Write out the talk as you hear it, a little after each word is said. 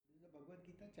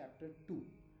chapter 2,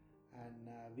 and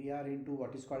we are into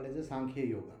what is called as a Sankhya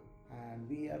Yoga, and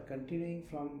we are continuing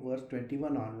from verse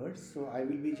 21 onwards. So I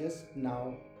will be just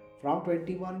now from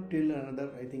 21 till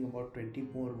another, I think about 20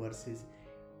 more verses.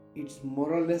 It's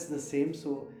more or less the same,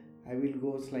 so I will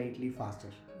go slightly faster.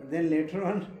 But then later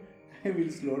on, I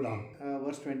will slow down.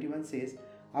 Verse 21 says,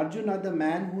 Arjuna, the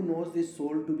man who knows this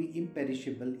soul to be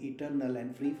imperishable, eternal,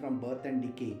 and free from birth and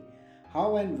decay,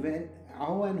 how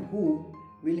and whom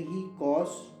will he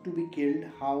cause to be killed?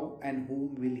 How and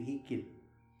whom will he kill?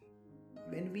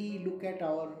 When we look at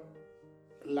our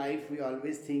life, we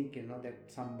always think, that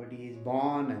somebody is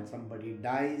born and somebody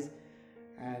dies.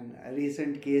 And a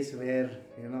recent case where,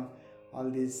 all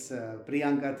this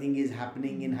Priyanka thing is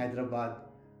happening in Hyderabad.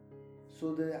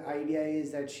 So the idea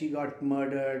is that she got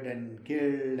murdered and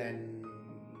killed and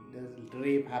there's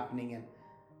rape happening. And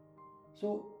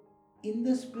so in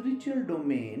the spiritual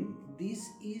domain, this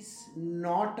is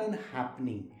not an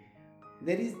happening.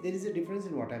 There is a difference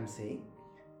in what I'm saying.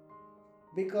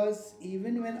 Because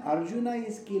even when Arjuna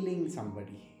is killing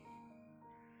somebody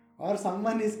or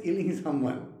someone is killing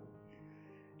someone,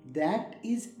 that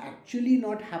is actually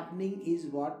not happening is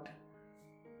what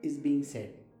is being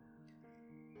said.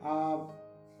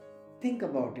 Think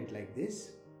about it like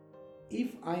this.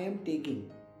 If I am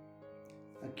taking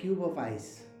a cube of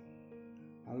ice,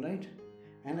 alright,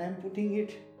 and I am putting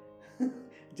it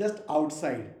just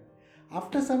outside,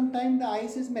 after some time the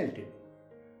ice is melted.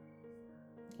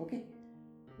 Okay?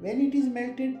 When it is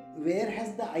melted, where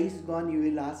has the ice gone, you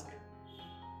will ask?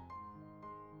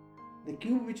 The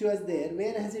cube which was there,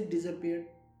 where has it disappeared?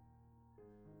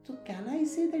 So can I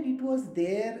say that it was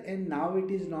there and now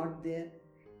it is not there?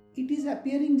 It is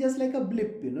appearing just like a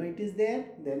blip, it is there,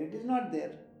 then it is not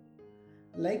there.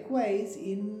 Likewise,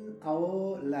 in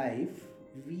our life,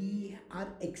 we are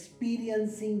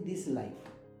experiencing this life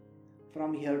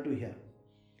from here to here.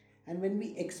 And when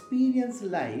we experience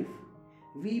life,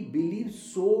 we believe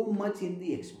so much in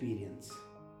the experience.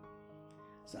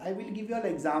 So I will give you all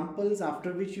examples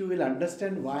after which you will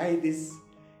understand why this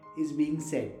is being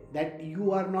said. That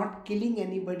you are not killing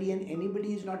anybody and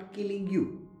anybody is not killing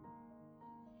you.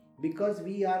 Because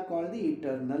we are called the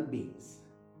eternal beings.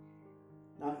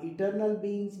 Now eternal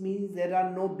beings means there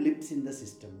are no blips in the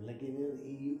system. Like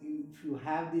if you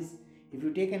have this, if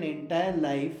you take an entire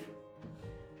life,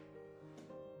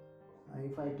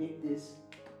 if I take this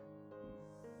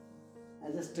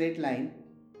as a straight line,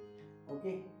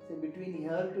 okay, so between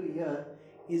here to here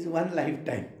is one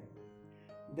lifetime.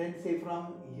 Then say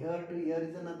from here to here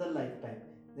is another lifetime.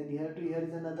 Then here to here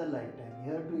is another lifetime.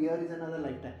 Here to here is another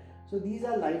lifetime. So these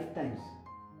are lifetimes.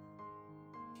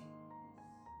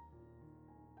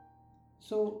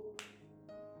 So,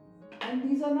 and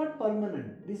these are not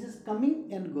permanent. This is coming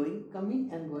and going, coming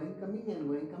and going, coming and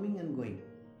going, coming and going.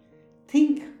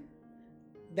 Think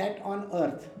that on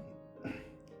earth,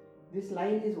 this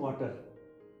line is water.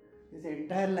 This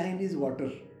entire line is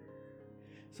water.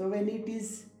 So when it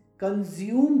is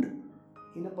consumed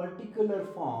in a particular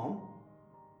form,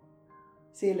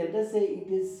 say let us say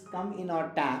it is come in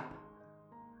our tap,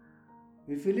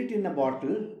 we fill it in a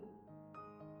bottle,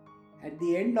 at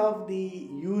the end of the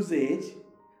usage,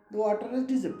 the water has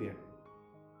disappeared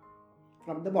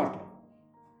from the bottle.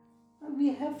 And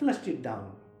we have flushed it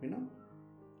down,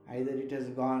 Either it has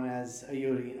gone as a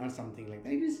urine or something like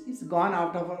that. It's gone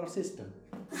out of our system.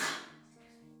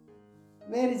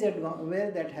 Where is it gone? Where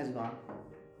that has gone?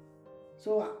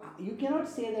 So you cannot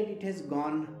say that it has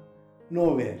gone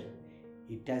nowhere.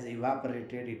 It has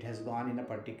evaporated, it has gone in a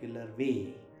particular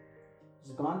way.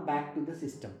 It's gone back to the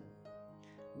system.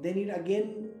 Then it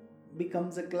again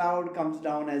becomes a cloud, comes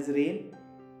down as rain.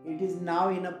 It is now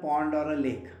in a pond or a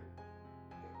lake.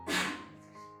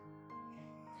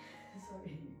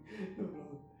 Sorry.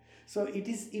 So it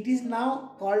is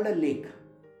now called a lake.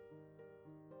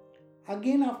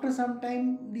 Again, after some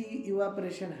time, the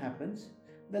evaporation happens.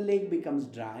 The lake becomes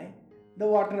dry. The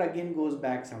water again goes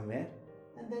back somewhere.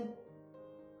 And then,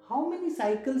 how many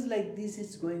cycles like this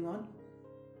is going on?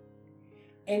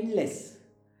 Endless.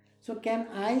 So can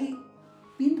I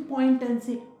pinpoint and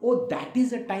say, oh, that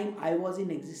is the time I was in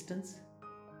existence?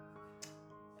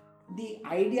 The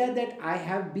idea that I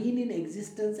have been in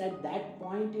existence at that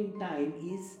point in time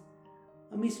is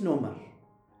a misnomer.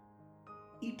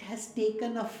 It has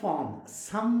taken a form,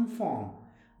 some form,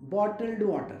 bottled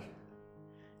water,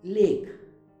 lake,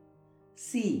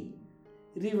 sea,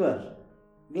 river,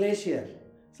 glacier,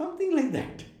 something like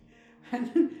that.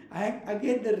 And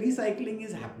again the recycling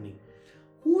is happening.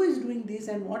 Who is doing this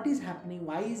and what is happening?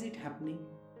 Why is it happening?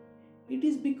 It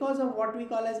is because of what we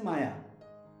call as Maya.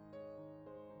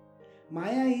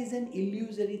 Maya is an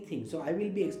illusory thing. So I will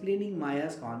be explaining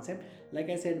Maya's concept. Like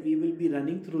I said, we will be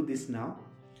running through this now.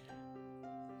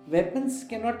 Weapons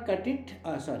cannot cut it.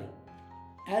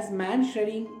 As man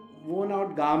shedding worn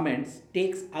out garments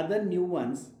takes other new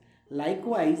ones,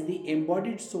 likewise the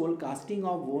embodied soul casting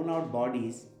off worn out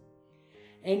bodies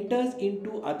enters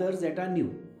into others that are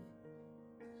new.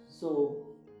 So,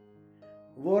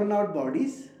 worn out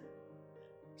bodies.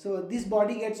 So, this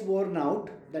body gets worn out,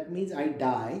 that means I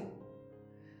die.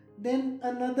 Then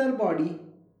another body.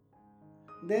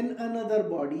 Then another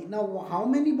body. Now, how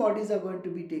many bodies are going to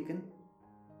be taken?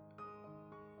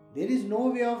 There is no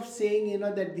way of saying,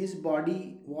 that this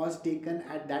body was taken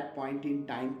at that point in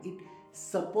time. It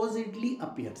supposedly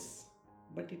appears,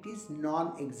 but it is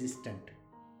non-existent.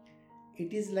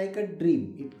 It is like a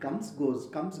dream. It comes, goes,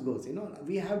 comes, goes.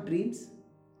 We have dreams.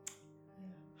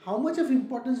 How much of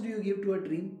importance do you give to a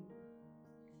dream?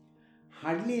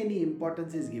 Hardly any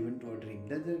importance is given to a dream.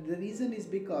 The reason is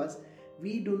because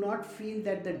we do not feel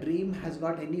that the dream has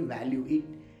got any value.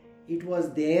 It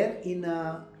was there in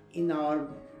a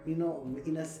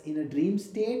dream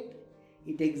state.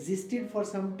 It existed for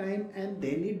some time and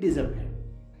then it disappeared.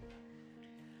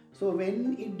 So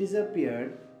when it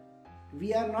disappeared,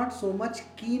 we are not so much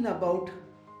keen about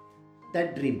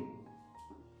that dream.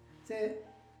 Say,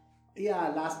 yeah,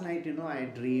 last night, I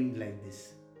dreamed like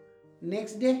this.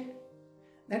 Next day,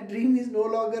 that dream is no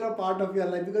longer a part of your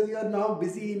life because you are now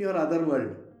busy in your other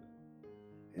world.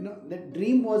 That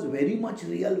dream was very much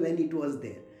real when it was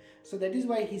there. So that is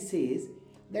why he says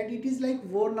that it is like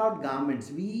worn out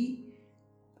garments. We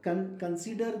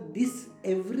consider this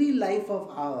every life of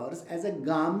ours as a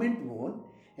garment worn.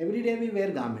 Every day we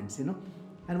wear garments,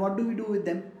 and what do we do with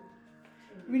them?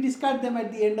 We discard them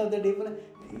at the end of the day.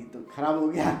 ये तो खराब हो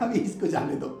गया, अभी इसको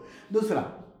जाने दो, दूसरा.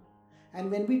 And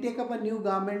when we take up a new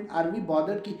garment, are we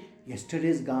bothered कि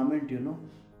yesterday's garment,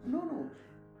 No,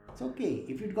 it's okay.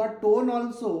 If it got torn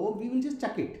also, we will just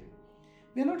chuck it.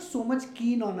 We are not so much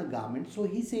keen on a garment. So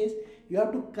he says you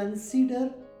have to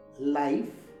consider life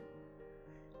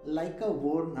like a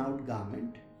worn out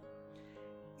garment.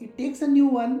 It takes a new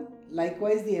one.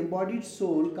 Likewise, the embodied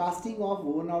soul casting off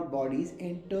worn out bodies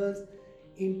enters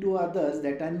into others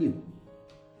that are new.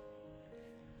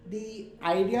 The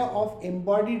idea of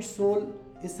embodied soul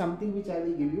is something which I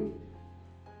will give you.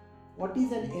 What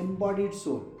is an embodied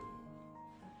soul?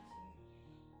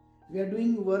 We are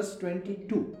doing verse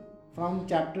 22 from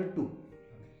chapter 2.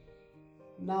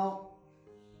 Now,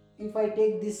 if I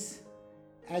take this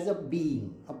as a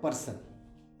being, a person,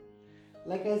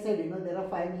 like I said, there are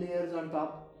 5 layers on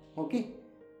top. Okay.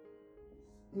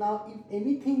 Now, if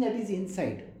anything that is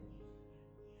inside,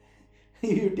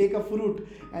 you take a fruit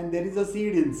and there is a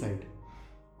seed inside.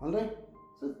 Alright.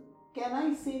 So, can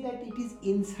I say that it is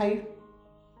inside?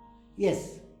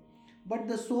 Yes. But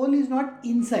the soul is not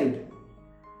inside.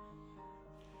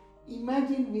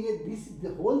 Imagine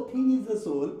the whole thing is the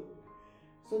soul.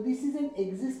 So, this is an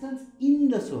existence in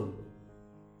the soul.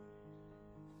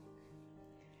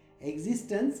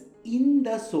 Existence in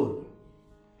the soul.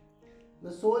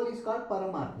 The soul is called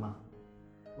Paramatma.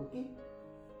 Okay?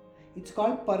 It's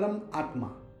called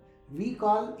Paramatma. We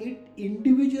call it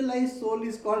individualized soul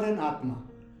is called an Atma.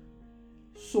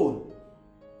 Soul.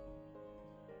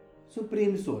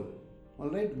 Supreme soul.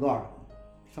 Alright? God.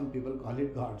 Some people call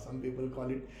it God. Some people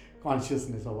call it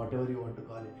consciousness or whatever you want to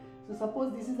call it. So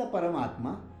suppose this is the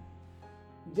Paramatma.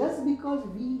 Just because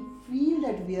we feel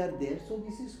that we are there, so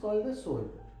this is called the soul.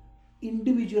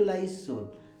 Individualized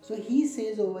soul. So he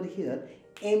says over here,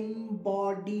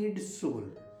 embodied soul.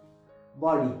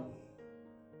 Body.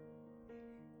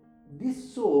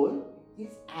 This soul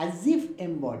is as if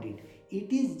embodied.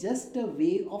 It is just a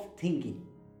way of thinking.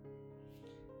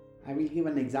 I will give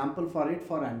an example for it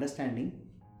for understanding.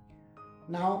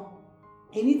 Now,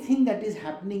 anything that is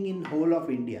happening in whole of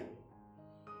India,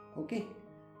 okay,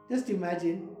 just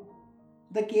imagine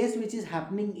the case which is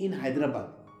happening in Hyderabad.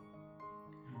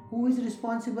 Who is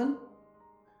responsible?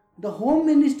 The Home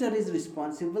Minister is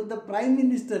responsible, the Prime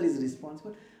Minister is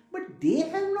responsible, but they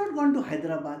have not gone to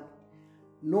Hyderabad.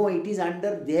 No, it is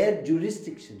under their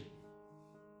jurisdiction.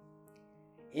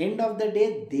 End of the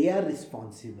day, they are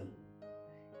responsible.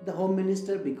 The Home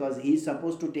Minister, because he is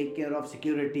supposed to take care of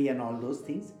security and all those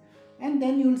things. And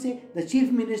then you will say the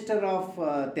Chief Minister of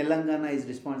Telangana is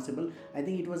responsible. I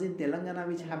think it was in Telangana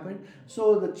which happened.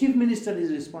 So the Chief Minister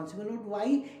is responsible. But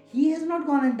why? He has not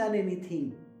gone and done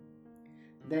anything.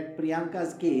 That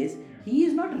Priyanka's case, he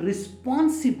is not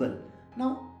responsible.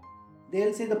 Now,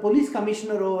 they'll say the police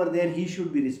commissioner over there, he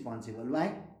should be responsible.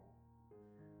 Why?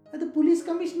 The police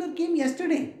commissioner came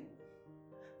yesterday.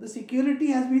 The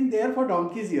security has been there for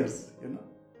donkey's years,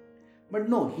 But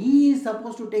no, he is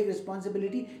supposed to take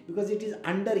responsibility because it is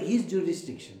under his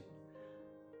jurisdiction.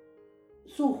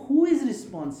 So who is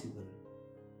responsible?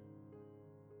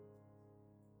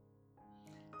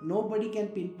 Nobody can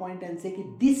pinpoint and say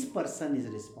this person is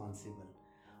responsible.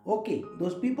 Okay,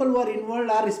 those people who are involved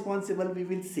are responsible, we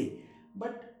will say.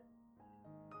 But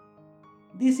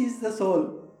this is the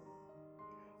soul.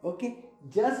 Okay,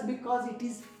 just because it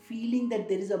is feeling that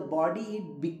there is a body,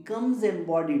 it becomes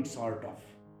embodied, sort of.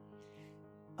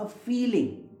 A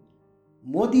feeling.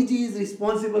 Modi ji is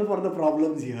responsible for the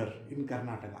problems here in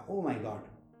Karnataka. Oh my God.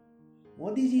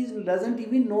 Modi ji doesn't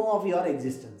even know of your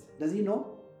existence. Does he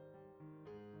know?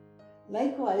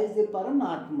 Likewise, the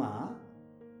Paramatma,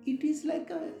 it is like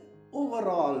a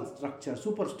overall structure,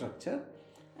 superstructure,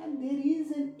 and there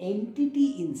is an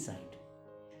entity inside.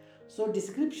 So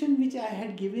description which I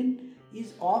had given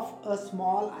is of a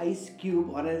small ice cube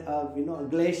or a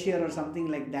glacier or something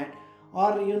like that,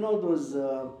 or those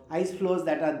ice flows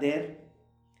that are there.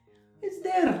 It's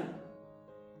there.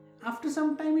 After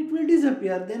some time it will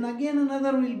disappear, then again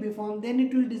another will be formed, then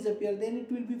it will disappear, then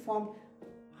it will be formed.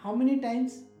 How many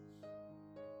times?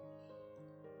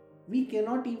 We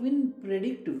cannot even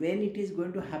predict when it is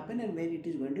going to happen and when it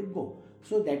is going to go.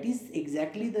 So that is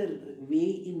exactly the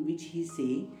way in which he is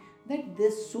saying that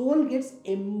the soul gets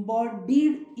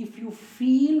embodied if you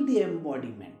feel the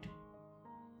embodiment.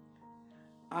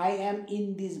 I am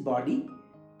in this body.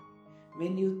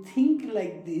 When you think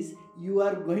like this, you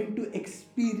are going to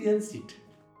experience it.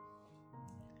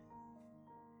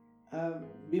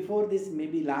 Before this,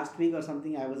 maybe last week or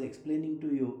something, I was explaining to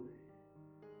you,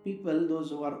 people,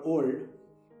 those who are old,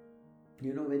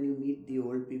 when you meet the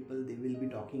old people, they will be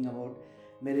talking about,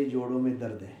 mere jodo mein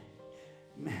dard hai.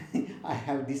 I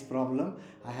have this problem,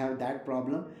 I have that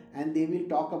problem, and they will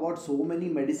talk about so many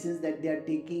medicines that they are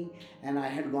taking. And I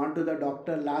had gone to the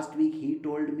doctor last week, he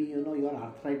told me, your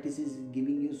arthritis is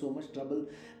giving you so much trouble,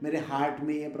 mere heart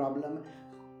mein ye problem.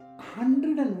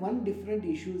 101 different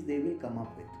issues they will come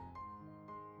up with.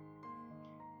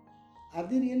 Are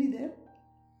they really there?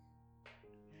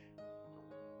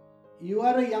 You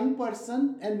are a young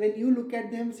person, and when you look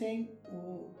at them saying,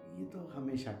 oh, ye to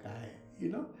hamesha ka hai,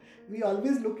 we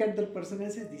always look at the person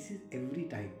and say, this is every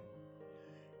time.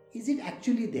 Is it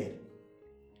actually there?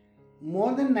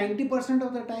 More than 90%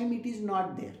 of the time it is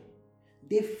not there.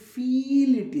 They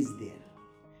feel it is there.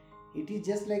 It is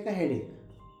just like a headache.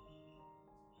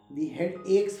 The head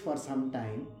aches for some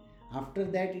time. After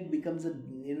that it becomes a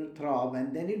throb,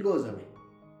 and then it goes away.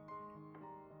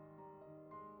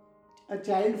 A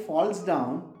child falls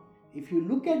down. If you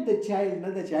look at the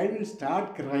child will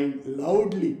start crying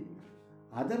loudly.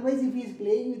 Otherwise, if he is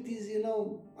playing with his,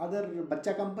 other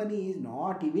bacha company, he is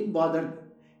not even bothered.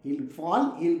 He'll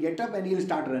fall, he'll get up and he'll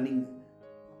start running.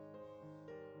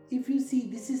 If you see,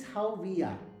 this is how we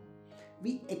are.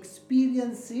 We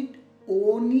experience it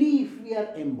only if we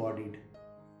are embodied.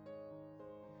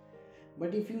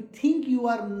 But if you think you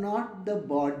are not the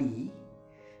body,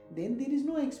 then there is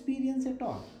no experience at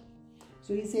all.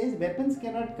 So he says, weapons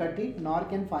cannot cut it, nor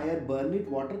can fire burn it,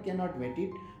 water cannot wet it,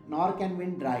 nor can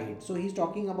wind dry it. So he's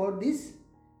talking about this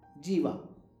Jivatma.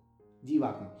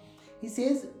 He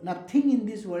says, nothing in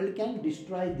this world can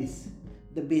destroy this,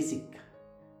 the basic,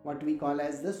 what we call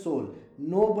as the soul.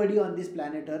 Nobody on this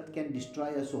planet Earth can destroy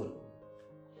a soul.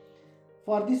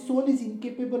 For this soul is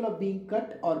incapable of being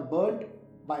cut or burnt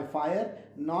by fire,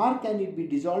 nor can it be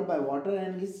dissolved by water,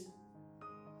 and is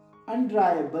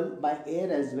undriable by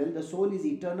air as well. The soul is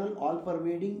eternal,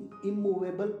 all-pervading,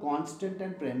 immovable, constant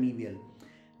and primeval.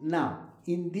 Now,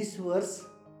 in this verse,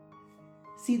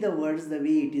 see the words the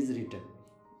way it is written.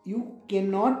 You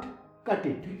cannot cut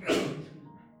it.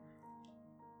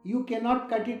 You cannot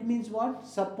cut it means what?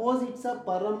 Suppose it's a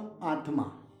Param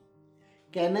Atma.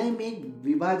 Can I make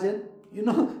Vibhajan?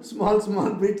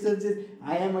 Small bits and says,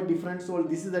 I am a different soul,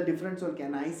 this is a different soul.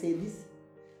 Can I say this?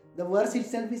 The verse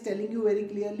itself is telling you very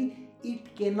clearly,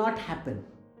 it cannot happen.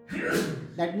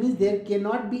 That means there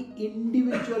cannot be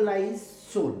individualized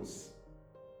souls.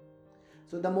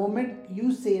 So the moment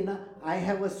you say, I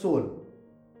have a soul,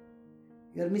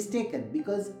 you are mistaken,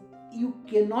 because you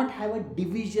cannot have a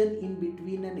division in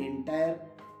between an entire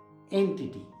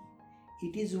entity.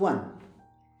 It is one.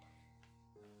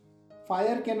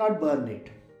 Fire cannot burn it.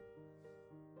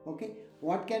 Okay?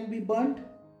 What can be burnt?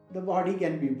 The body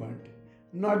can be burnt,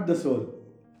 not the soul.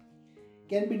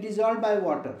 Can be dissolved by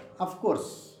water. Of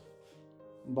course.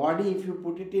 Body, if you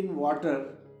put it in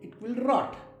water, it will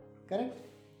rot. Correct?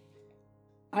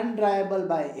 Undryable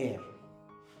by air.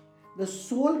 The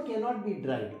soul cannot be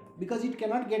dried because it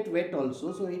cannot get wet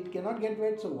also. So it cannot get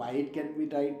wet. So why it can be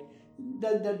dried?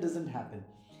 That doesn't happen.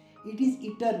 It is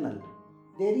eternal.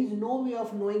 There is no way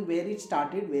of knowing where it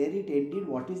started, where it ended,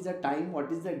 what is the time,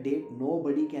 what is the date.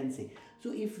 Nobody can say.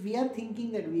 So if we are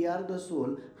thinking that we are the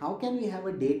soul, how can we have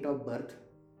a date of birth?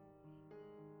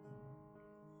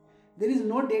 There is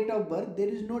no date of birth, there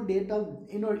is no date of,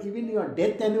 even your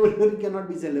death anniversary cannot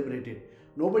be celebrated.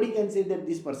 Nobody can say that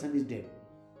this person is dead.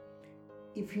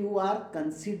 If you are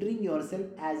considering yourself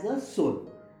as a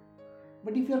soul.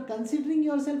 But if you are considering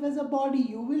yourself as a body,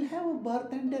 you will have a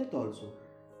birth and death also.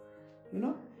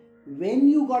 When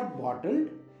you got bottled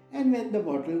and when the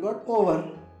bottle got over.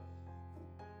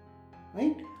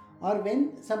 Right? Or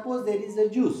when, suppose there is a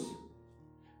juice.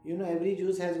 Every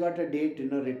juice has got a date,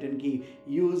 written key,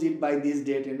 use it by this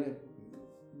date,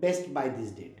 best by this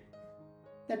date.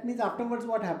 That means afterwards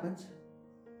what happens?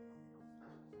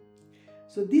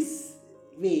 So this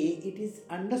way it is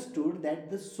understood that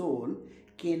the soul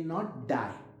cannot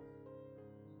die.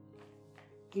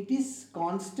 It is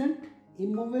constant,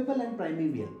 immovable and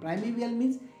primeval. Primeval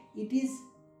means it is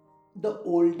the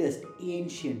oldest,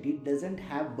 ancient. It doesn't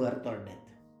have birth or death.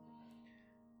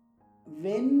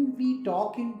 When we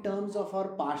talk in terms of our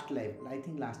past life, I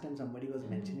think last time somebody was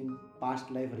mentioning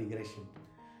past life regression.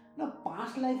 Now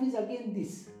past life is again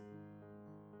this.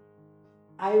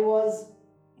 I was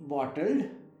bottled,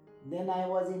 then I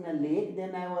was in a lake,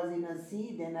 then I was in a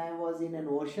sea, then I was in an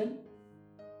ocean.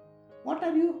 What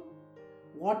are you?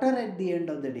 Water at the end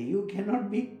of the day. You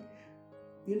cannot be,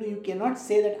 you cannot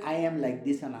say that I am like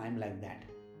this and I am like that.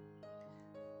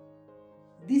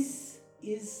 This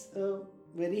is a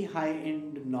very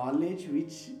high-end knowledge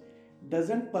which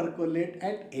doesn't percolate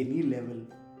at any level.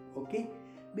 Okay?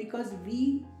 Because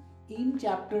we, in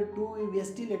chapter 2, we are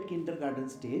still at kindergarten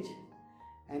stage.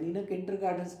 And in a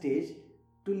kindergarten stage,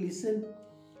 to listen,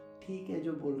 ठीक है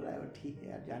जो बोल रहा है वो ठीक है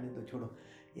यार, जाने दो, छोड़ो.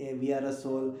 We are a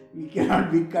soul, we cannot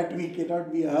be cut, we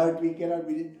cannot be hurt, we cannot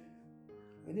be...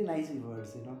 Very nice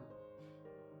words,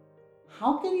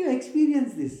 How can you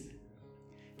experience this?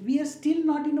 We are still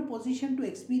not in a position to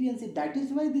experience it. That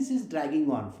is why this is dragging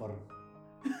on for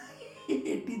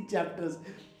 18 chapters.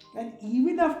 And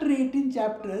even after 18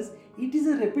 chapters, it is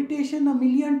a repetition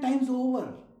 1,000,000 times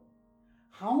over.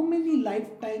 How many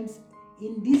lifetimes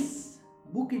in this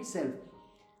book itself,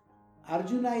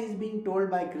 Arjuna is being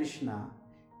told by Krishna,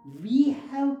 we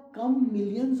have come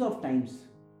millions of times.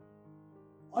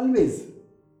 Always.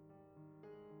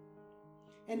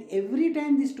 And every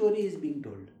time the story is being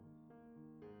told.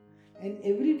 And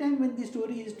every time when the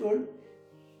story is told,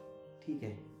 ठीक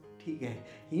है.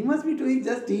 He must be doing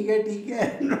just ठीक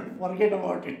है, forget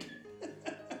about it.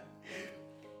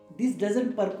 This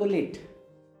doesn't percolate.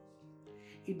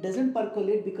 It doesn't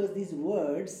percolate because these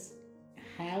words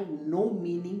have no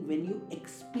meaning when you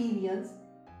experience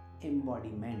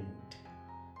embodiment.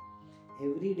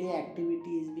 Everyday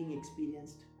activity is being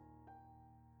experienced.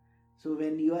 So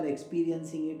when you are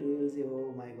experiencing it, you will say,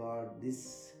 oh my God,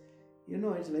 this...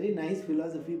 it's very nice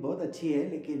philosophy, बहुत अच्छी है,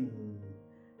 लेकिन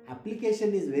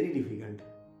application is very difficult.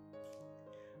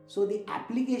 So the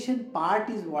application part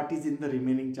is what is in the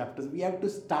remaining chapters. We have to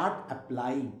start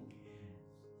applying.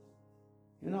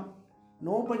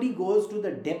 Nobody goes to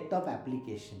the depth of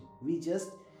application. We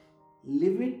just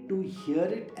live it to hear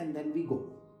it and then we go.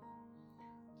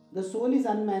 The soul is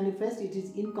unmanifest, it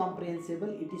is incomprehensible,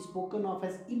 it is spoken of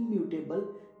as immutable.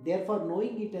 Therefore,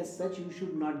 knowing it as such, you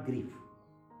should not grieve.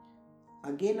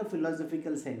 Again a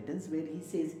philosophical sentence where he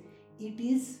says, it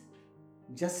is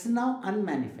just now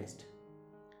unmanifest.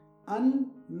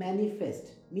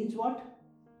 Unmanifest means what?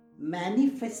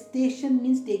 Manifestation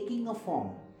means taking a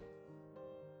form.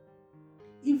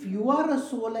 If you are a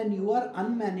soul and you are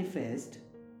unmanifest,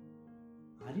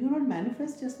 are you not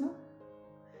manifest just now?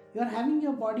 You are having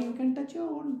your body, you can touch your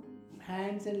own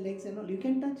hands and legs and all, you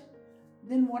can touch.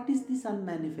 Then what is this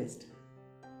unmanifest?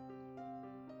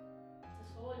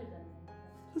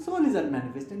 The soul is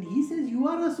unmanifest, and he says you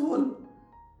are a soul.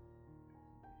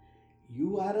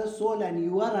 You are a soul and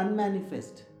you are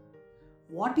unmanifest.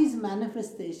 What is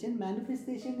manifestation?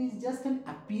 Manifestation is just an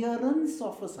appearance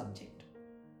of a subject.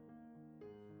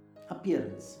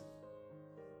 Appearance.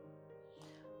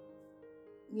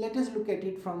 Let us look at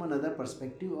it from another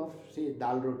perspective of, say,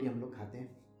 dal roti हम लोग खाते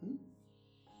हैं.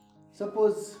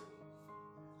 Suppose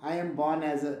I am born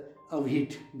as a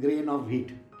wheat, grain of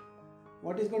wheat.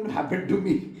 What is going to happen to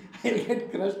me? I will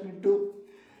get crushed into,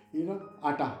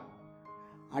 atta.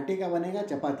 आटे का बनेगा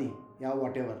चपाती या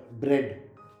whatever, bread.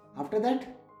 After that,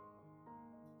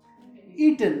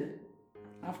 eaten.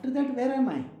 After that, where am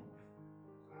I?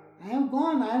 I am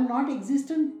gone. I am not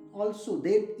existent also.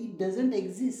 It doesn't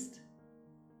exist.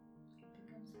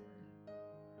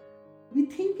 We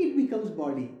think it becomes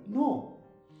body. No.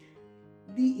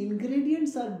 The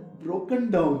ingredients are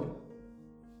broken down.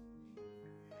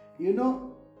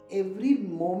 Every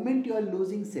moment you are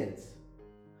losing cells.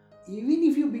 Even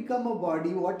if you become a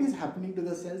body, what is happening to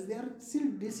the cells? They are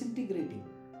still disintegrating.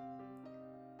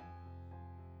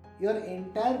 Your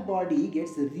entire body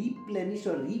gets replenished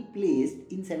or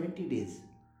replaced in 70 days.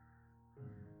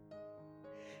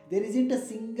 There isn't a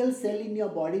single cell in your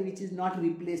body which is not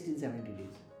replaced in 70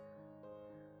 days.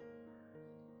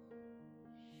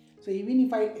 So even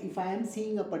if I am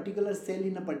seeing a particular cell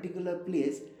in a particular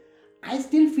place, I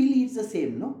still feel it's the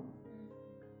same, no?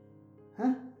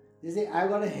 Huh? They say, I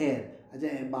got a hair.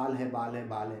 Ajay, baal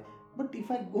hai. But if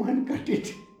I go and cut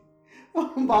it,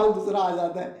 baal dusra aa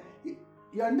jata hai.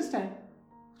 You understand?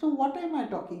 So what am I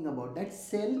talking about? That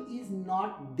cell is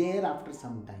not there after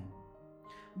some time.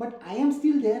 But I am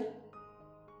still there.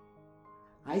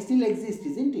 I still exist,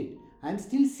 isn't it? I am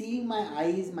still seeing my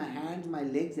eyes, my hands, my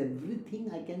legs,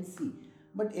 everything I can see.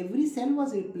 But every cell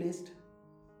was replaced.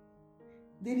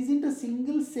 There isn't a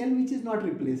single cell which is not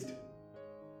replaced.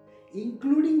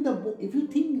 Including if you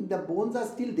think the bones are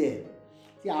still there.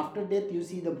 See, after death you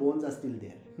see the bones are still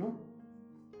there. No?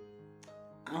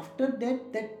 After death,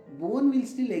 that bone will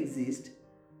still exist,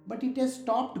 but it has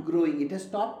stopped growing, it has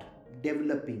stopped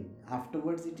developing.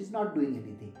 Afterwards, it is not doing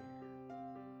anything.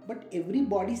 But every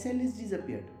body cell is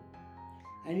disappeared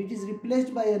and it is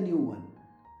replaced by a new one.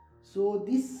 So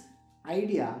this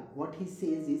idea, what he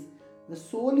says is, the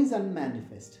soul is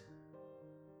unmanifest.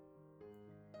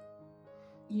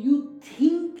 You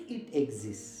think it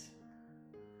exists.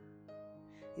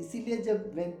 इसीलिए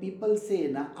जब when people say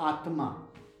ना आत्मा,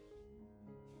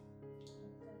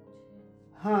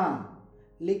 हाँ,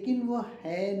 लेकिन वो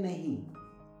है नहीं,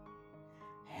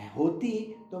 होती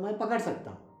तो मैं पकड़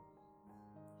सकता हूँ.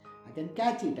 I can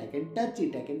catch it, I can touch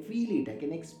it, I can feel it, I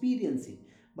can experience it.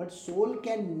 But soul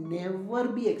can never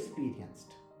be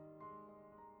experienced.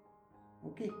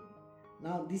 Okay.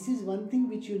 Now this is one thing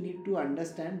which you need to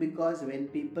understand, because when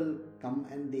people come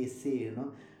and they say,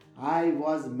 I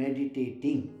was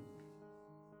meditating.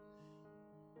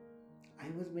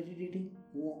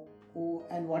 Oh,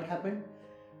 and what happened?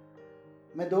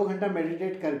 मैं 2 घंटा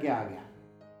meditate करके आ गया.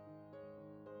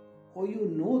 Oh,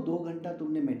 2 घंटा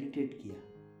तुमने meditate किया.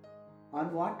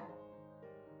 On what?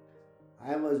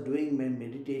 I was doing my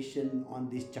meditation on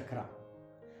this chakra.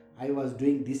 I was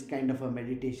doing this kind of a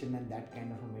meditation and that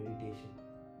kind of a meditation.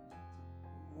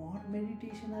 What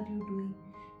meditation are you doing?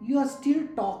 You are still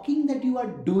talking that you are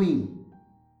doing.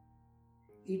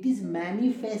 It is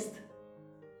manifest.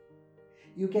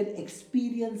 You can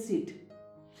experience it.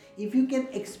 If you can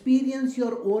experience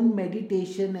your own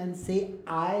meditation and say,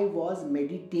 I was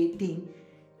meditating,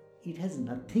 it has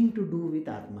nothing to do with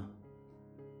Atma.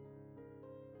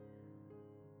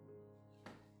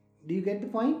 Do you get the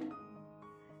point?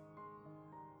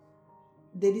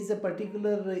 There is a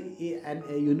particular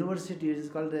a university, it is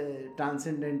called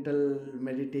Transcendental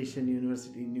Meditation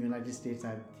University in the United States.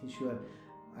 I'm sure.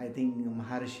 I think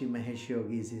Maharishi Mahesh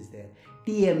Yogis is there.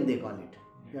 TM they call it.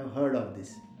 You have heard of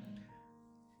this.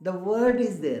 The word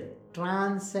is there.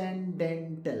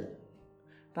 Transcendental.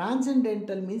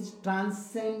 Transcendental means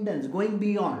transcendence, going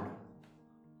beyond.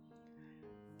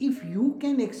 If you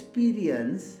can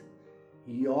experience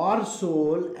your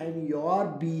soul and your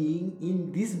being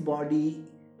in this body,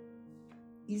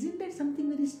 isn't that something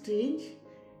very strange?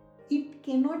 It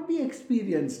cannot be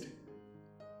experienced.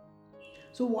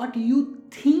 So what you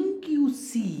think you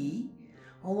see,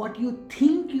 or what you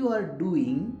think you are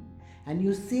doing, and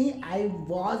you say, I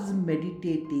was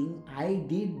meditating, I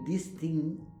did this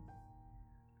thing.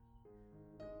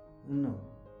 No,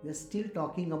 we are still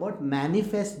talking about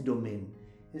manifest domain.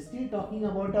 We are still talking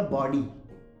about a body.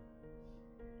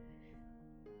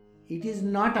 It is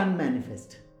not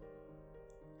unmanifest.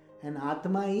 And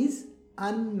Atma is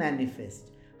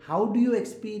unmanifest. How do you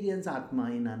experience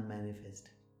Atma in unmanifest?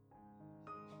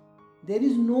 There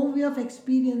is no way of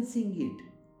experiencing it.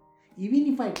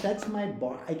 Even if I touch my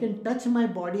body, I can touch my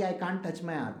body, I can't touch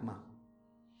my Atma.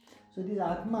 So this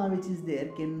Atma which is there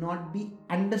cannot be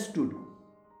understood.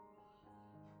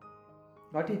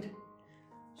 Got it?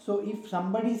 So if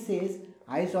somebody says,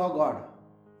 I saw God,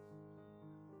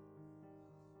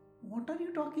 what are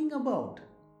you talking about?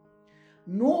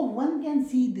 No one can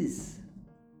see this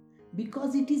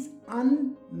because it is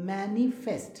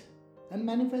unmanifest.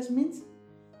 Unmanifest means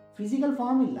physical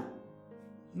formula,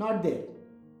 not there.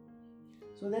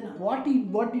 So then what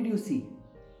did you see?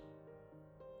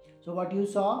 So what you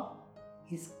saw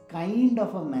is kind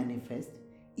of a manifest.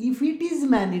 If it is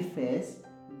manifest,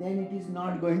 then it is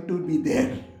not going to be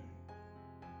there.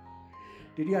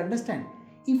 Did you understand?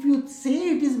 If you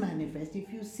say it is manifest,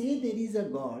 if you say there is a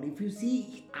God, if you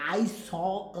see I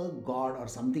saw a God or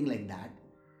something like that,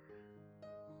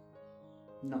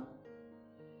 no.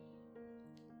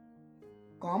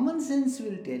 Common sense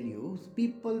will tell you,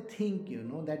 people think,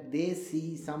 that they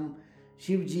see some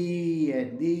Shivji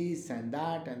and this and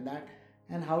that and that.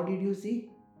 And how did you see?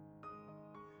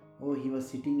 Oh, he was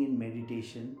sitting in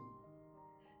meditation.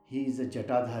 He is a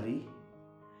Jatadhari.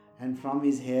 And from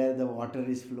his hair the water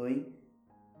is flowing.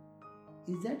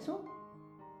 Is that so?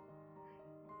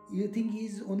 You think he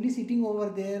is only sitting over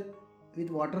there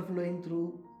with water flowing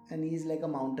through and he is like a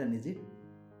mountain, is it?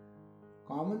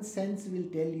 Common sense will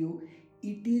tell you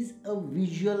it is a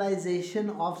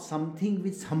visualization of something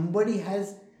which somebody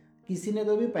has, किसी ने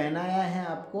तो भी पहनाया है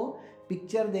आपको,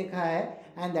 picture देखा है,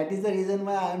 and that is the reason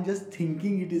why I am just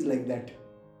thinking it is like that.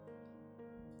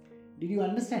 Did you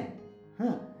understand?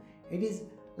 It is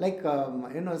like,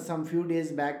 some few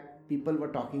days back people were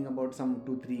talking about some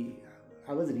 2-3,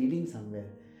 I was reading somewhere,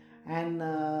 and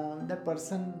that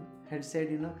person had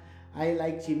said, I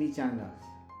like chimichangas.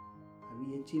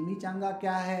 अभी ये chimichanga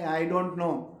क्या है? I don't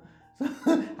know.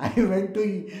 So I went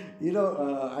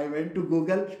to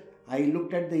Google, I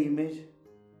looked at the image,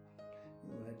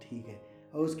 ठीक है,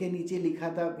 और उसके नीचे लिखा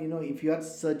था, if you are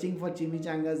searching for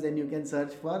chimichangas, then you can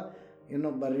search for,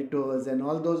 burritos and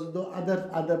all those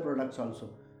other products also.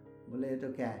 बोले ये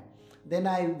तो क्या है? Then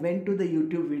I went to the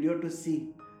YouTube video to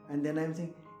see, and then I'm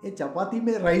saying, ये चपाती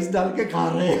में rice डाल के खा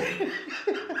रहे हैं,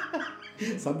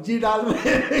 सब्जी डाल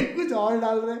रहे हैं, कुछ और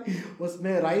डाल रहे हैं,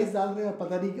 उसमें राइस डाल रहे हैं,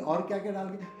 पता नहीं और क्या क्या डाल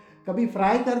के कभी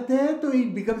फ्राई करते हैं तो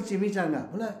इट बिकम्स चिमिचांगा.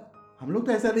 बोला हम लोग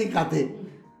तो ऐसा नहीं खाते,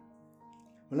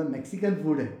 बोला मैक्सिकन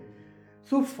फूड है.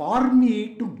 So for me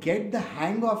to get the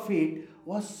hang of it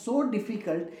was so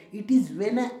difficult. It is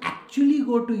when I actually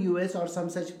go to US or some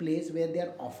such place where they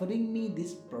are offering me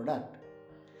this product,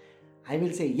 I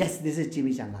will say yes, this is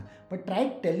chimichanga. But try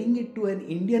telling it to an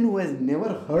Indian who has never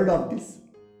heard of this.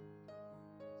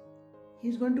 He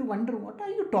is going to wonder, what are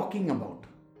you talking about?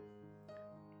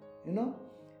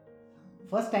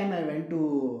 First time I went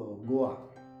to Goa.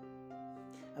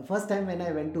 First time when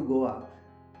I went to Goa,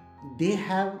 they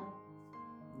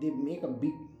make a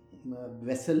big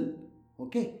vessel,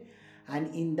 okay,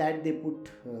 and in that they put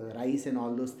rice and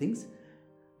all those things,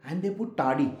 and they put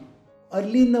toddy.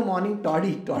 Early in the morning,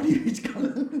 toddy which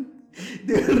color?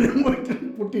 They will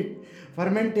put it,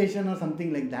 fermentation or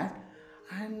something like that,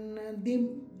 and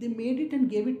they made it and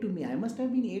gave it to me. I must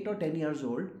have been 8 or 10 years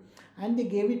old, and they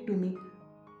gave it to me.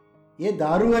 ये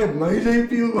दारू है, मैं नहीं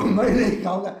पीऊंगा, मैं नहीं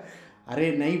खाऊंगा.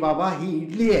 अरे नहीं बाबा, ही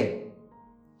इडली है.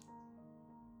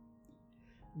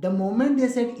 The moment they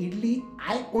said idli,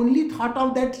 I only thought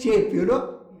of that shape,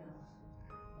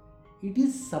 It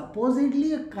is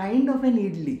supposedly a kind of an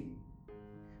idli.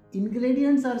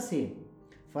 Ingredients are same.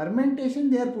 Fermentation,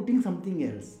 they are putting something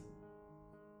else.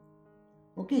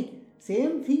 Okay,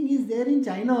 same thing is there in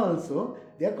China also.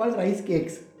 They are called rice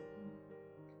cakes.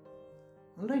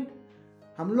 Alright.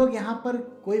 हम लोग यहाँ पर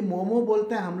कोई मोमो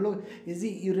बोलते हैं, हम लोग,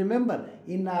 you remember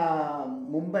in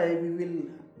Mumbai, we will,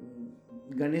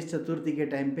 Ganesh Chaturthi के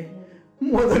टाइम पे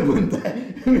मोदक बनता है.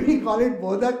 We call it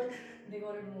modak,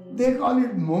 they call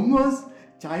it momos.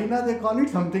 China, they call it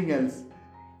something else.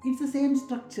 It's the same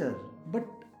structure, but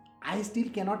I still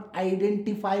cannot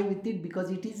identify with it because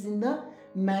it is in the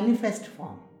manifest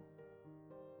form.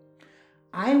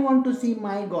 I want to see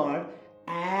my God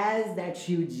as that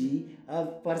Shivji, a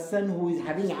person who is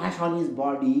having ash on his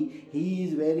body. He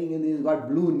is wearing, and he's got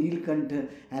blue Nilkant,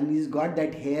 and he's got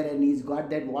that hair, and he's got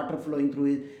that water flowing through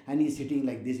his, and he's sitting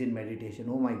like this in meditation.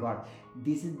 Oh my God,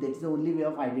 that's the only way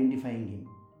of identifying him.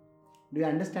 Do you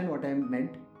understand what I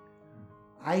meant?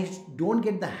 I don't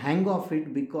get the hang of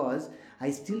it because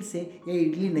I still say, ये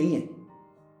इडली नहीं है.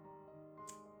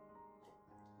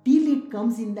 Till it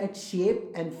comes in that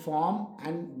shape and form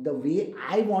and the way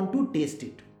I want to taste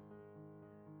it.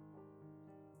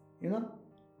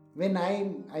 When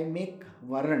I make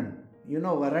varan,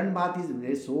 varan bath is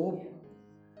very so.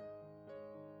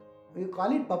 You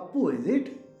call it pappu, is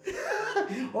it?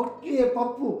 Okay,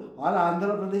 pappu. All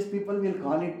Andhra Pradesh people will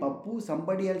call it pappu.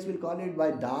 Somebody else will call it by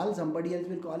dal. Somebody else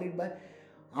will call it by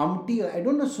amti. I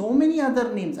don't know, so many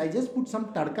other names. I just put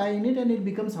some tadka in it and it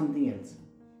becomes something else.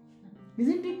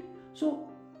 Isn't it? So,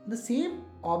 the same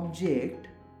object,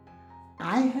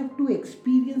 I have to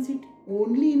experience it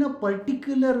only in a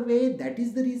particular way. That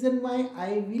is the reason why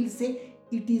I will say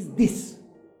it is this.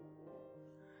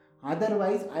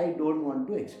 Otherwise, I don't want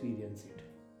to experience it.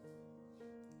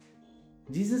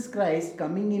 Jesus Christ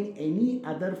coming in any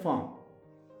other form.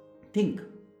 Think.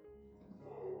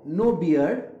 No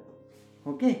beard.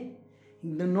 Okay.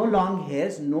 No long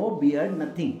hairs, no beard,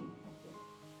 nothing.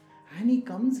 And he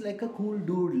comes like a cool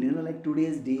dude, like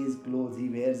today's days clothes. He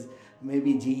wears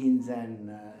maybe jeans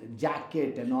and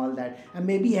jacket and all that, and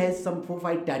maybe he has some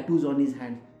 4-5 tattoos on his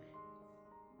hand.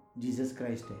 Jesus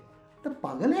Christ है तो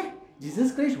पागल है.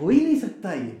 Jesus Christ हो ही नहीं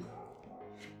सकता ये.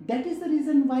 That is the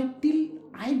reason why till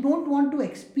I don't want to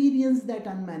experience that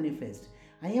unmanifest,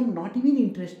 I am not even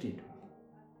interested.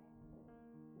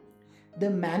 The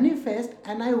manifest,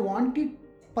 and I want it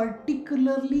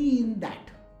particularly in that.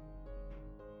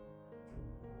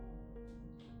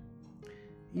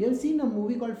 You have seen a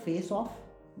movie called Face Off,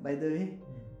 by the way?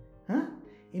 Huh?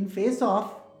 In Face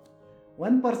Off,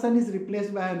 one person is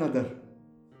replaced by another.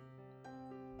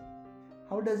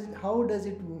 How does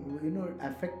it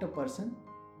affect a person?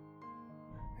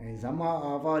 Some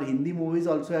of our Hindi movies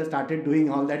also have started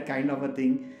doing all that kind of a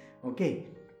thing. Okay.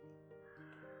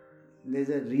 There's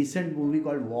a recent movie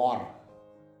called War.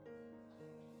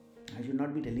 I should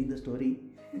not be telling the story.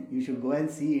 You should go and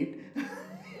see it.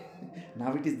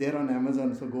 Now it is there on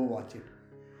Amazon, so go watch it.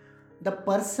 The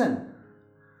person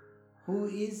who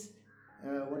is,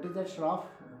 what is that, Shroff?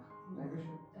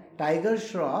 Tiger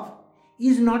Shroff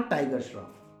is not Tiger Shroff.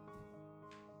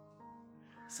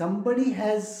 Somebody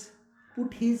has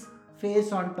put his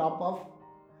face on top of,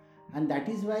 and that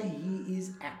is why he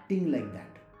is acting like that.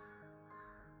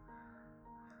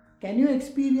 Can you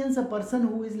experience a person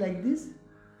who is like this?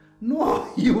 No,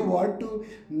 you want to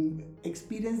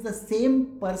experience the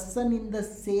same person in the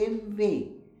same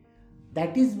way.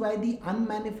 That is why the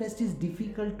unmanifest is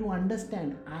difficult to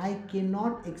understand. I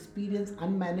cannot experience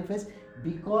unmanifest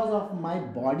because of my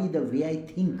body, the way I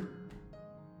think.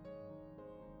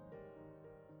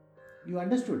 You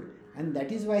understood? And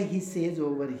that is why he says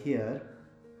over here,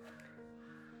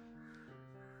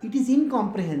 it is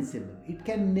incomprehensible. It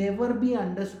can never be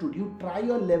understood. You try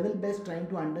your level best trying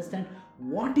to understand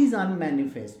what is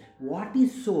unmanifest, what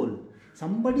is soul.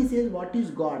 Somebody says what is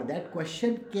God. That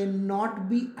question cannot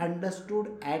be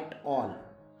understood at all.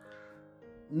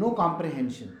 No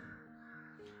comprehension.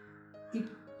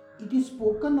 It is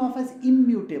spoken of as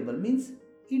immutable, means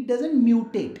it doesn't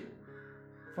mutate.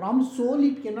 From soul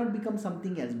it cannot become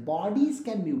something else. Bodies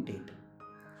can mutate.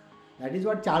 That is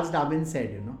what Charles Darwin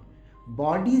said,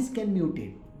 Bodies can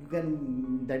mutate.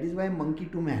 That is why monkey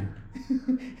to man.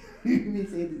 We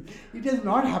say this. It has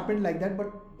not happened like that,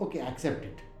 but okay, accept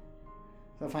it.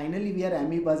 So finally we are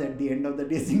amoebas at the end of the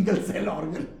day, single cell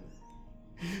organ.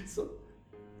 So,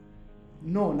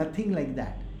 no, nothing like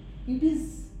that. It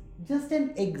is just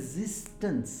an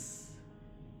existence.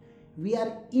 We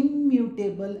are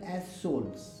immutable as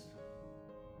souls.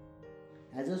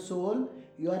 As a soul,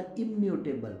 you are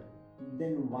immutable.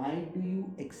 Then why do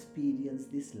you experience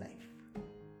this life?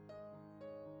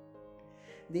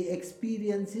 The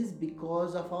experience is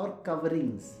because of our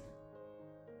coverings,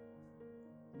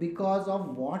 because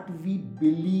of what we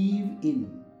believe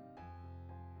in.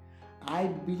 I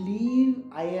believe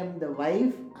I am the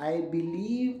wife, I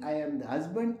believe I am the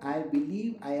husband, I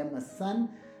believe I am a son,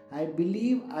 I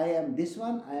believe I am this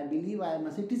one, I believe I am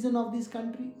a citizen of this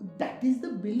country. That is the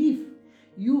belief.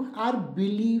 You are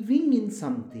believing in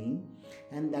something,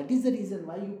 and that is the reason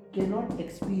why you cannot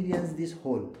experience this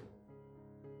whole.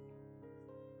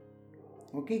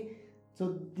 Okay,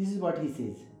 so this is what he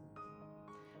says.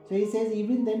 So he says,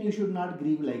 even then you should not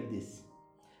grieve like this.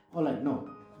 Alright, no,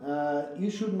 you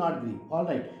should not grieve.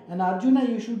 Alright, and Arjuna,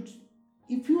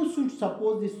 if you should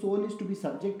suppose this soul is to be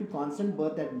subject to constant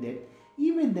birth and death,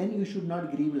 even then you should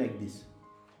not grieve like this.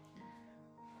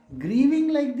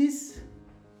 Grieving like this,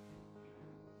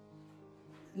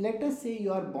 let us say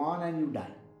you are born and you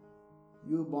die.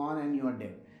 You are born and you are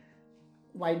dead.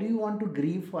 Why do you want to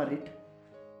grieve for it?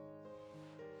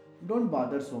 Don't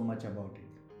bother so much about it.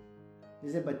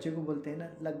 जैसे बच्चे को बोलते हैं ना,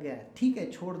 लग गया है, ठीक है,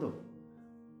 छोड़ दो.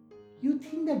 You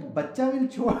think that बच्चा will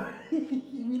छोड़,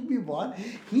 he will be born,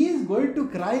 he is going to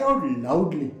cry out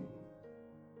loudly.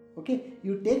 Okay,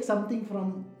 you take something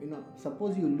from,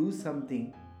 suppose you lose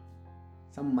something,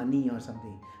 some money or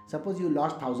something. Suppose you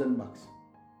lost $1,000.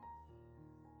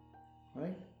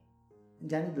 Right?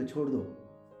 जाने दो, छोड़ दो.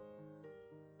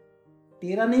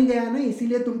 तेरा नहीं गया ना,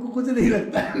 इसीलिए तुमको कुछ नहीं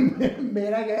लगता.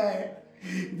 मेरा गया है.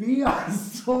 We are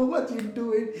so much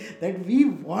into it that we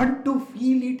want to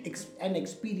feel it and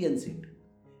experience it.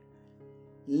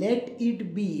 Let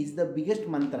it be is the biggest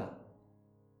mantra.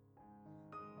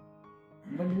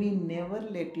 But we never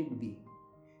let it be.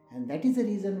 And that is the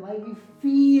reason why we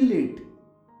feel it.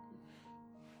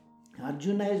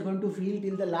 Arjuna is going to feel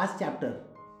till the last chapter.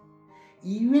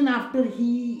 Even after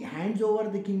he hands over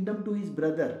the kingdom to his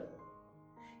brother,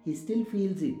 he still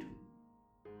feels it.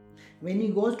 When he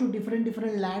goes to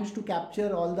different lands to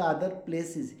capture all the other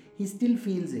places, he still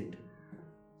feels it,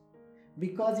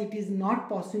 because it is not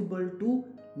possible to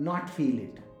not feel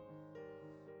it.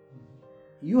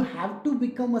 You have to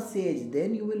become a sage,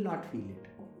 then you will not feel it.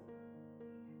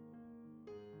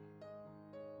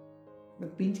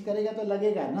 Pinch करेगा तो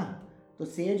लगेगा ना, तो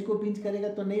says को pinch करेगा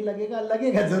तो नहीं लगेगा,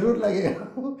 लगेगा, जरूर लगेगा,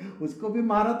 उसको भी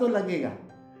मारा तो लगेगा,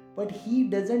 but he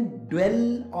doesn't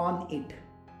dwell on it.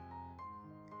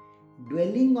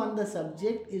 Dwelling on the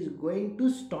subject is going to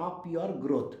stop your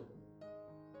growth.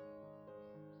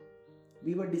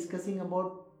 We were discussing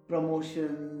about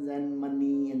promotions and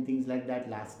money and things like that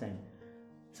last time.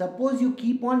 Suppose you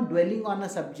keep on dwelling on a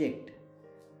subject.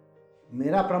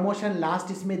 मेरा promotion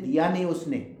last इसमें दिया नहीं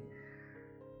उसने.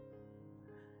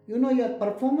 You know, your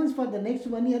performance for the next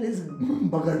 1 year is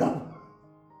buggered up.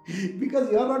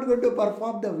 Because you are not going to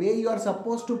perform the way you are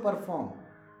supposed to perform.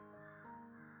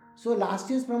 So last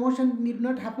year's promotion did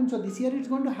not happen, so this year it's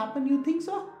going to happen, you think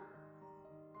so?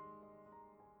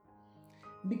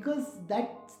 Because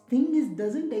that thing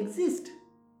doesn't exist.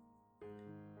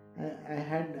 I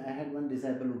had one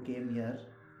disciple who came here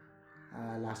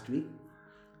last week.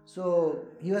 So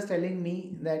he was telling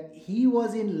me that he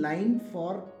was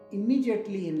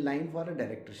immediately in line for a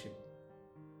directorship.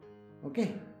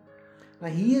 Okay. Now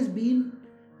he has been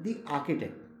the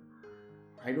architect.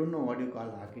 I don't know what you call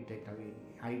architect.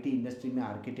 IT industry में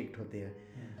architect होते हैं.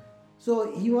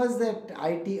 So he was that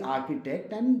IT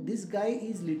architect, and this guy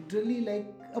is literally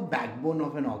like a backbone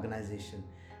of an organization.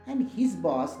 And his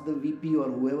boss, the VP or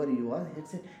whoever he was, had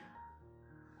said,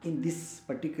 in this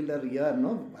particular year,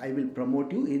 I will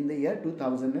promote you in the year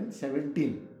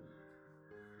 2017.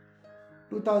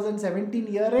 2017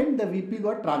 year end, the VP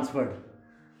got transferred.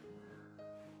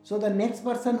 So the next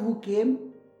person who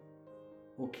came,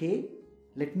 okay,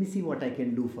 let me see what I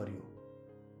can do for you.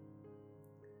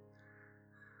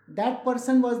 That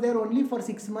person was there only for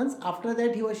 6 months. After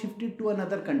that, he was shifted to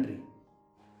another country.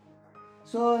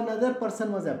 So another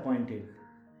person was appointed.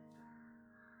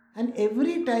 And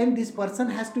every time this person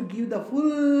has to give the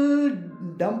full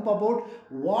dump about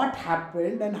what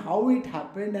happened and how it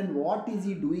happened and what is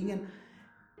he doing. And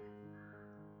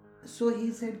so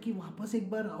he said कि वापस एक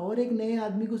बार और एक नए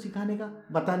आदमी को सिखाने का,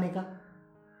 बताने का.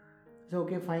 So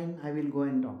okay, fine, I will go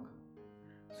and talk.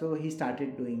 So he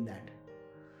started doing that.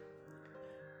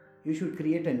 You should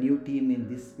create a new team in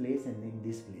this place and in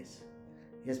this place.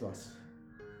 Yes, boss.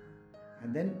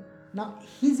 And then now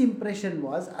his impression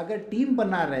was, अगर team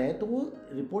बना रहे तो वो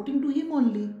reporting to him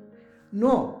only.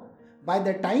 No. By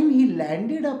the time he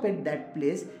landed up at that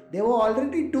place, there were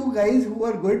already 2 guys who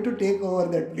were going to take over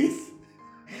that place.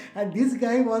 And this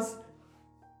guy was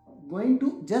going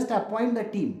to just appoint the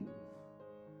team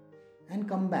and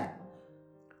come back.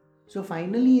 So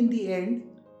finally in the end,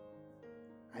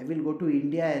 I will go to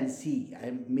India and see.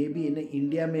 Maybe in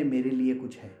India में मेरे लिए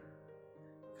कुछ है.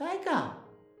 काय का?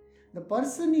 The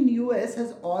person in US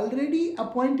has already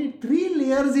appointed 3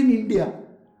 layers in India.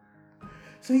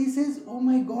 So he says, oh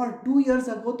my God, 2 years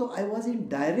ago I was in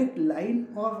direct line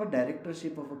of a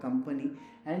directorship of a company,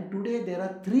 and today there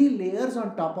are 3 layers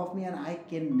on top of me and I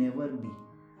can never be.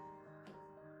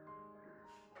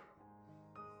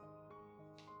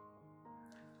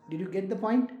 Did you get the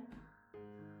point?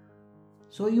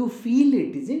 So you feel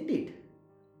it, isn't it?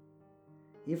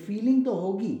 ये feeling तो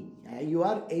होगी. You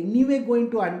are anyway going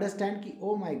to understand कि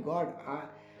oh my God,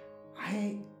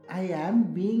 I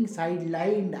am being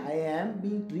sidelined. I am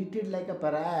being treated like a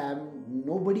pariah.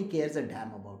 Nobody cares a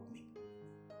damn about me.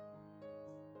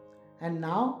 And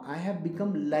now I have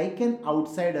become like an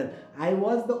outsider. I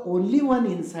was the only one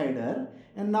insider,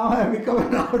 and now I have become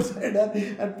an outsider.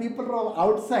 And people from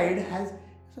outside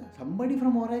somebody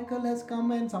from Oracle has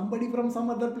come, and somebody from some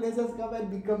other place has come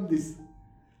and become this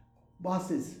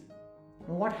bosses.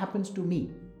 Now what happens to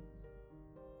me?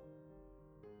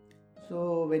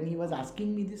 So when he was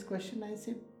asking me this question, I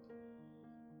said,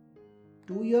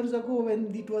 2 years ago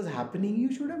when it was happening,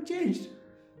 you should have changed.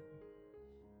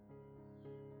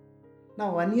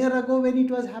 Now 1 year ago when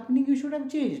it was happening, you should have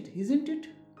changed, isn't it?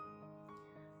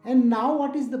 And now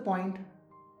what is the point?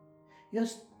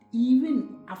 Just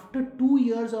even after 2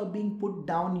 years of being put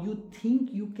down, you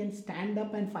think you can stand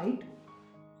up and fight?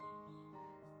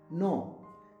 No.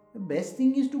 The best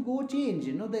thing is to go change.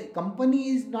 The company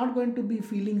is not going to be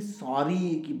feeling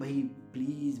sorry कि भाई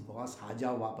please boss आ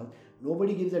जाओ वापस.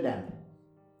 Nobody gives a damn.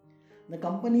 The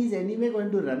company is anyway going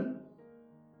to run.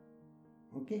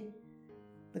 Okay?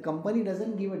 The company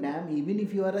doesn't give a damn even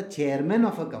if you are a chairman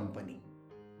of a company.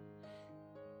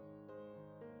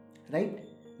 Right?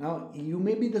 Now you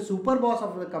may be the super boss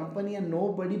of the company and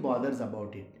nobody bothers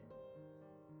about it.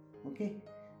 Okay?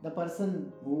 The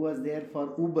person who was there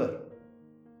for Uber,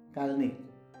 Kalnick,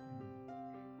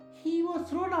 he was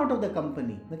thrown out of the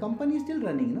company. The company is still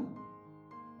running, no?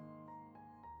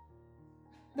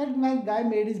 That my guy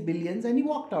made his billions and he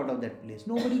walked out of that place.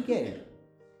 Nobody cared.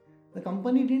 The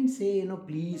company didn't say,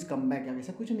 please come back.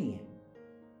 ऐसा कुछ नहीं है.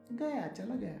 गया,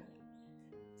 चला गया.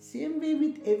 Same way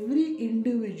with every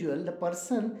individual, the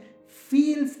person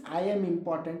feels I am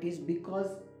important is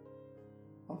because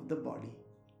of the body.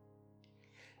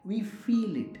 We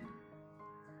feel it.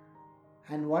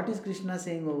 And what is Krishna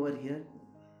saying over here?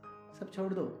 सब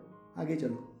छोड़ दो, आगे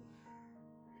चलो.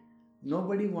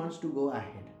 Nobody wants to go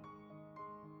ahead.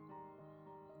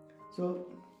 So,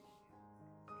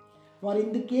 for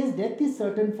in the case death is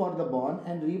certain for the born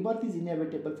and rebirth is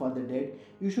inevitable for the dead,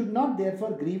 you should not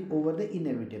therefore grieve over the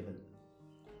inevitable.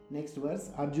 Next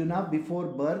verse, Arjuna, before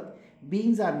birth,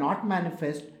 beings are not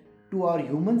manifest to our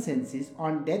human senses.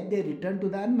 On death they return to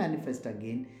the unmanifest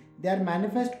again. They are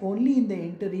manifest only in the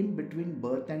interim between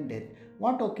birth and death.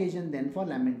 What occasion then for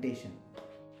lamentation?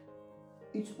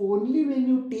 It's only when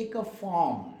you take a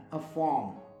form,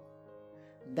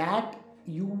 that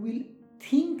you will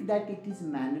think that it is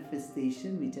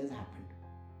manifestation which has happened.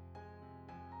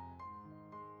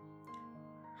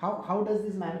 How does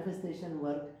this manifestation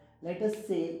work? Let us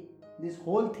say this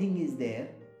whole thing is there.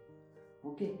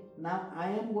 Okay, now I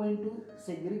am going to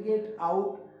segregate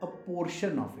out a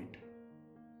portion of it.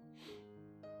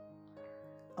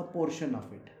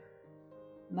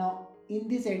 Now in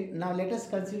this end, now let us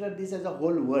consider this as a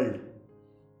whole world.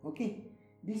 Okay,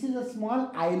 this is a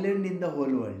small island in the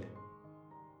whole world.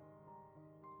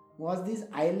 Was this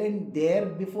island there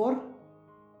before?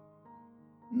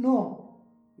 No,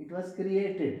 it was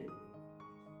created.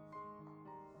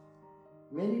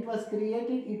 When it was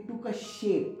created, it took a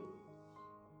shape.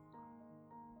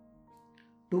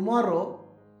 Tomorrow,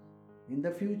 in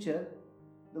the future,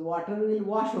 the water will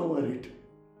wash over it.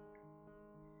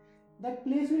 That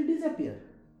place will disappear.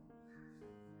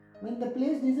 When the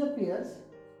place disappears,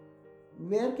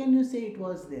 where can you say it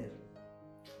was there?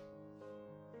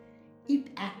 It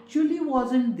actually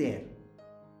wasn't there,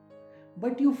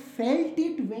 but you felt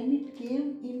it when it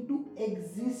came into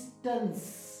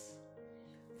existence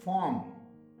form.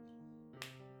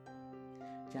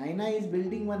 China is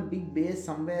building one big base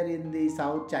somewhere in the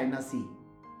South China Sea.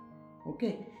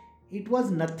 Okay, it was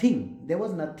nothing. There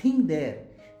was nothing there.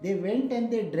 They went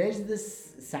and they dredged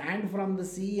this sand from the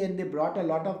sea and they brought a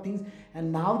lot of things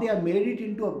and now they have made it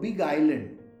into a big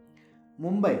island.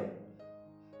 Mumbai.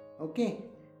 Okay.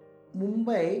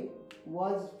 Mumbai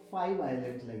was 5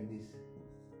 islands like this.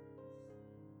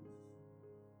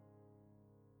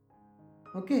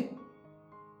 Okay.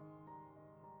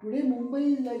 Today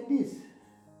Mumbai is like this.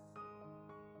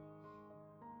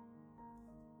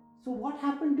 So what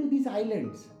happened to these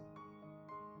islands?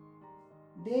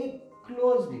 They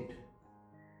closed it.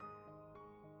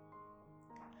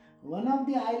 One of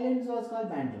the islands was called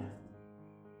Bandra.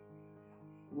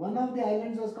 One of the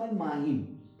islands was called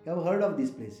Mahim. You have heard of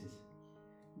these places.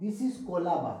 This is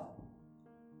Kolaba.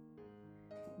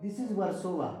 This is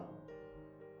Warsaw.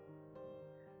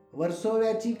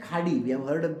 Warsawaची Khadi. We have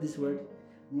heard of this word.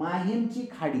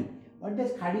 Mahimची Khadi. What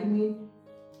does Khadi mean?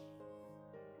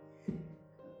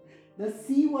 The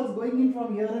sea was going in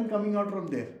from here and coming out from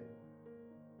there.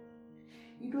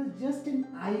 It was just an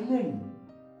island.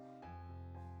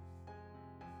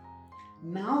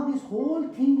 Now this whole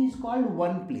thing is called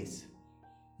one place.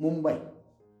 Mumbai.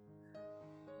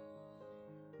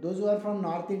 Those who are from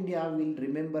North India will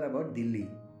remember about Delhi.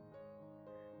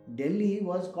 Delhi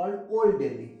was called Old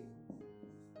Delhi.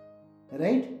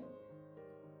 Right?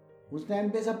 उस time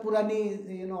पे सब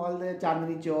पुरानी, all the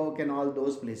Chandni Chowk and all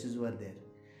those places were there.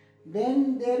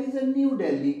 Then there is a New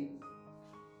Delhi.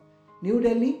 New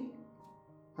Delhi?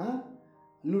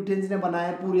 Lutins ने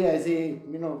बनाया पूरे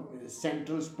ऐसे,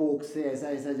 central spokes से ऐसा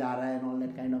ऐसा जा रहा है and all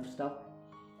that kind of stuff.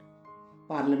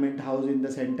 Parliament House in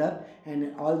the center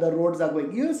and all the roads are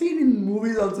going. You have seen in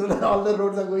movies also that all the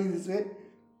roads are going this way.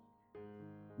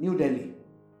 New Delhi.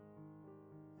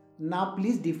 Now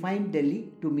please define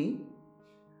Delhi to me.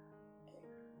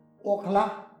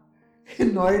 Okhla,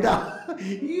 Noida.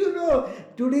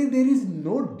 Today there is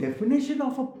no definition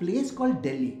of a place called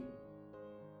Delhi.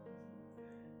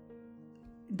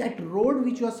 That road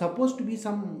which was supposed to be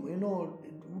some,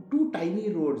 two tiny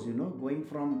roads, going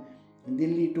from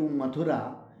Delhi to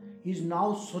Mathura is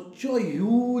now such a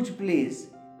huge place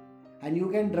and you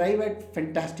can drive at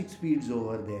fantastic speeds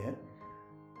over there.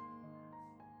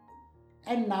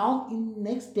 And now in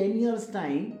next 10 years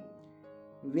time,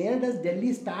 where does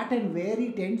Delhi start and where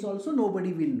it ends also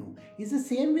nobody will know. It's the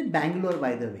same with Bangalore,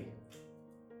 by the way.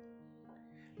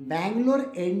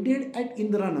 Bangalore ended at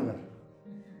Indiranagar.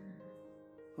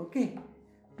 Okay.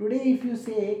 Today if you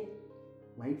say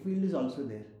Whitefield is also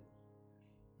there.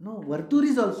 No, Vartur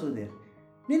is also there.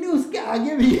 नहीं उसके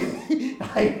आगे भी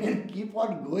I can keep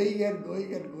on going and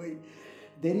going and going.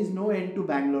 There is no end to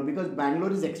Bangalore because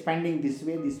Bangalore is expanding this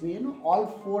way, all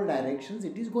four directions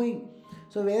it is going.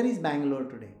 So where is Bangalore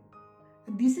today?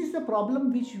 And this is the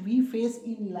problem which we face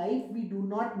in life. We do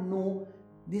not know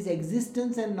this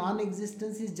existence and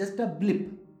non-existence is just a blip.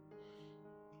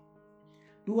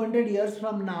 200 years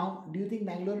from now, do you think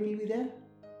Bangalore will be there?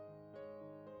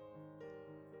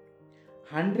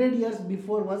 100 years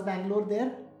before, was Bangalore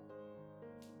there?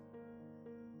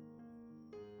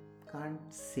 Can't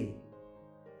say.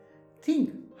 Think,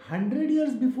 100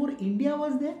 years before India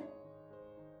was there?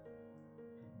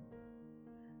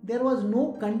 There was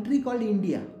no country called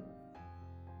India.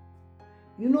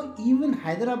 Even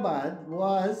Hyderabad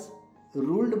was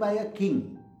ruled by a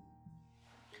king.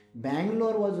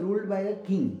 Bangalore was ruled by a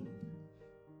king.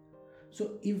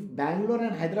 So if Bangalore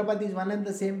and Hyderabad is one and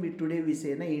the same, today we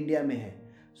say, na India mein hai.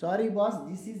 Sorry boss,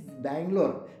 this is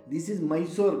Bangalore. This is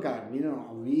Mysore card.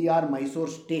 We are Mysore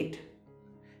state.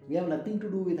 We have nothing to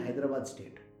do with Hyderabad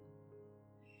state.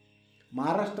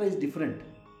 Maharashtra is different.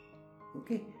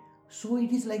 Okay. So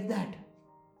it is like that.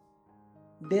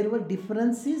 There were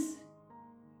differences.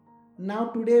 Now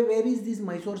today, where is this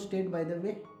Mysore state, by the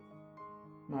way?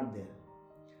 Not there.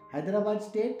 Hyderabad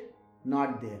state,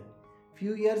 not there.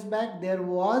 Few years back, there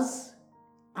was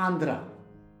Andhra.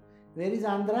 Where is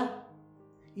Andhra?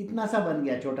 Itna sa ban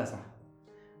gaya, chota sa.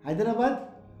 Hyderabad,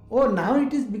 oh, now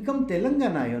it is become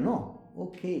Telangana,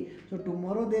 Okay, so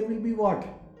tomorrow there will be what?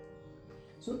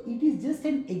 So it is just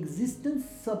an existence,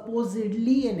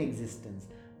 supposedly an existence,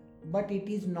 but it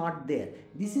is not there.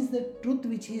 This is the truth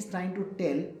which he is trying to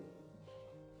tell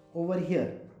over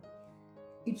here.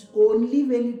 It's only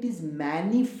when it is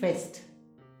manifest.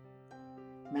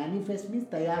 Manifest means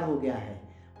tayar ho gaya hai.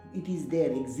 It is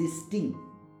there, existing.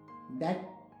 That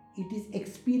it is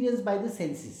experienced by the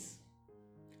senses.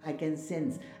 I can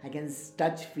sense, I can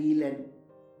touch, feel and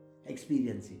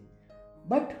experience it.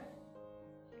 But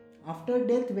after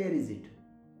death, where is it?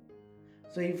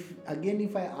 So if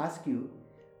I ask you,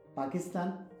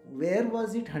 Pakistan, where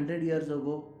was it 100 years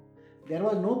ago? There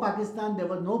was no Pakistan, there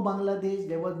was no Bangladesh,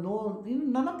 there was no,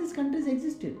 none of these countries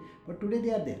existed. But today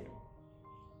they are there.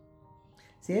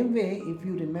 Same way, if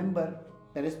you remember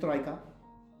Perestroika,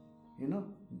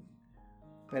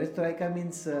 Perestroika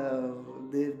means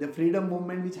the freedom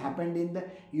movement which happened in the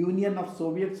Union of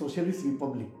Soviet Socialist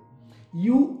Republic.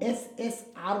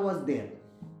 USSR was there.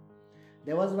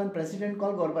 There was one president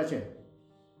called Gorbachev.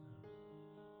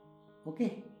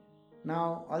 Okay.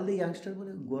 Now all the youngsters will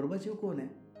say, Gorbachev kaun hai?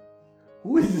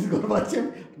 Who is this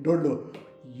Gorbachev? Don't know.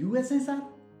 USSR?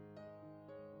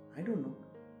 I don't know.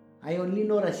 I only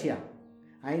know Russia.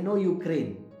 I know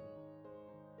Ukraine.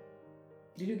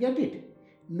 Did you get it?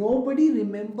 Nobody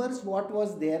remembers what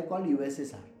was there called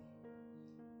USSR.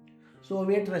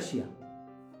 Soviet Russia.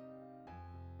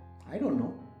 I don't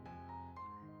know.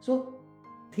 So,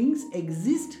 things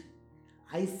exist.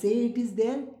 I say it is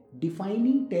there.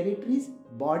 Defining territories.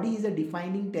 Body is a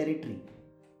defining territory.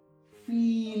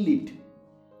 Feel it.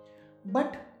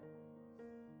 But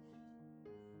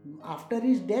after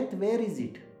his death, where is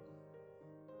it?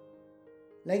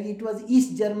 Like it was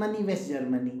East Germany, West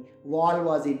Germany. Wall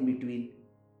was in between.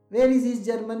 Where is East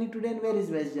Germany today and where is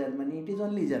West Germany? It is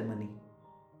only Germany.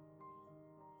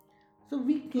 So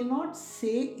we cannot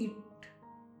say it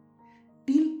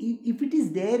till if it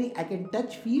is there, I can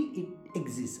touch, feel, it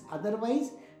exists.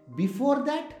 Otherwise, before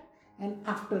that and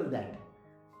after that.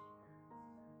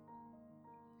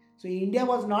 So India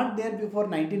was not there before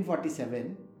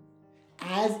 1947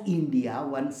 as India,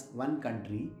 one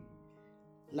country.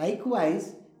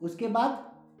 Likewise, uske baad,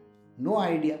 no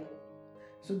idea.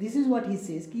 So this is what he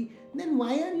says, then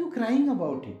why are you crying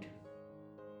about it?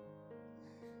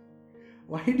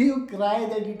 Why do you cry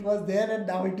that it was there and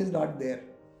now it is not there?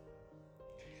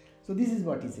 So this is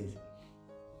what he says.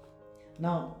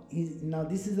 Now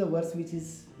this is a verse which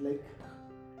is like,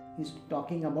 he's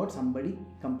talking about somebody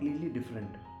completely different.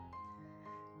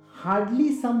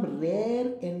 Hardly some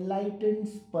rare enlightened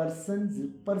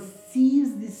person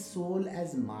perceives this soul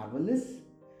as marvelous,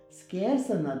 scarce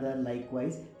another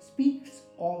likewise speaks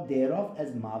thereof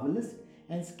as marvelous,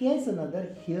 and scarce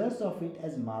another hears of it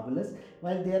as marvelous,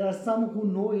 while there are some who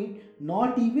know it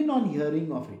not even on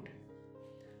hearing of it.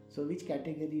 So which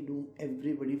category do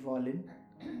everybody fall in?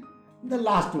 The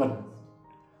last one.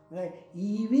 Right?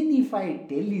 Even if I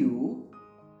tell you,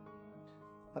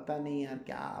 पता नहीं यार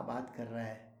क्या बात कर रहा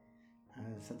है,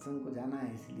 सत्संग को जाना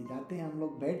है इसलिए जाते हैं हम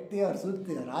लोग, बैठते हैं और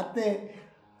सुनते हैं, आते हैं।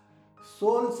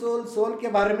 सोल सोल सोल के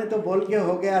बारे में तो बोल के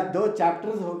हो गया, 2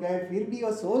 चैप्टर्स हो गए, फिर भी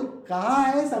वो सोल कहाँ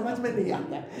है समझ में नहीं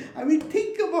आता। I mean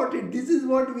think about it, this is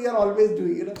what we are always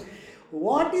doing, you know.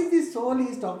 What is this soul he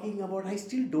is talking about? I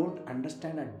still don't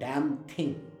understand a damn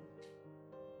thing.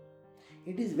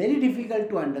 It is very difficult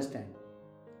to understand.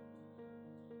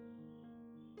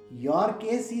 Your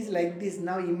case is like this.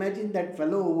 Now imagine that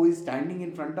fellow who is standing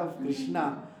in front of Krishna,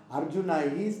 Arjuna.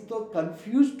 He is so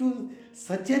confused to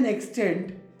such an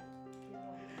extent.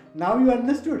 Now you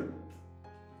understood.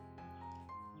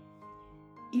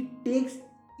 It takes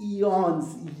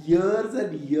eons, years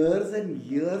and years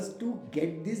and years to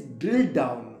get this drilled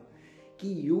down.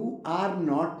 Ki you are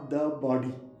not the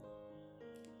body.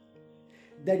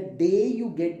 The day you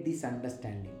get this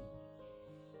understanding,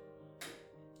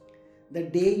 the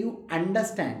day you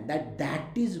understand that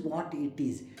that is what it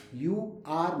is, you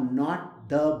are not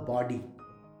the body,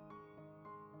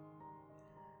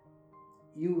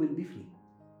 you will be free.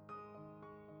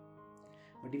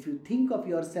 But if you think of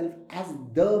yourself as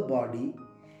the body,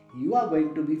 you are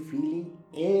going to be feeling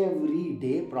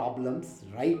everyday problems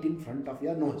right in front of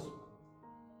your nose.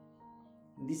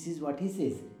 This is what he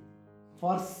says.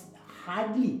 For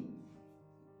hardly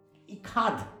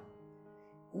ikhad,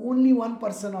 only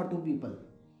 1% or 2 people,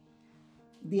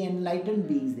 the enlightened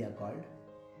beings they are called,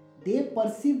 they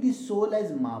perceive the soul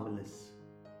as marvelous.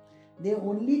 They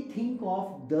only think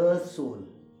of the soul.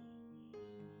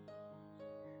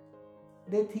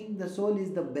 They think the soul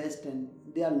is the best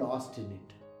and they are lost in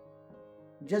it.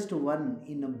 Just 1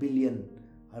 in a billion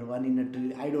or 1 in a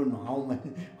trillion, I don't know how much,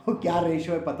 kya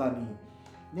ratio hai pata nahi.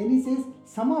 Then he says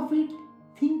some of it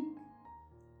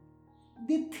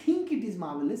they think it is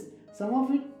marvelous, some of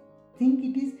it think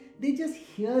it is, they just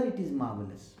hear it is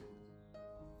marvelous.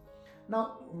 Now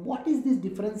what is this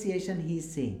differentiation he is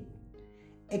saying?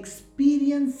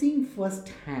 Experiencing first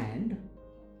hand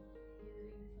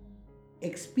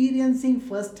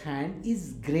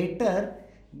is greater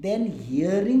than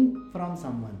hearing from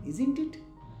someone, isn't it?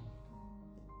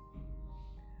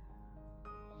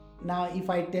 Now if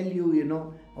I tell you, you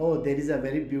know, oh there is a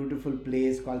very beautiful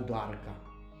place called Dwarka,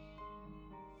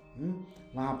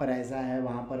 वहाँ पर ऐसा है,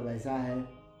 वहाँ पर वैसा है,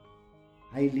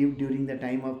 I lived during the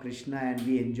time of Krishna and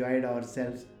we enjoyed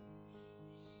ourselves.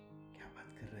 क्या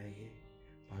बात कर रहा है ये,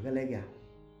 पागल है क्या?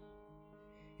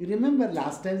 You remember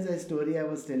last time's story I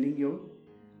was telling you,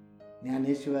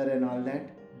 Jnaneshwar and all that?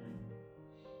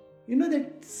 You know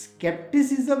that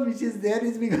skepticism which is there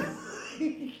is because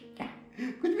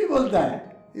कुछ भी बोलता है,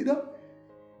 you know.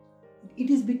 It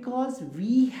is because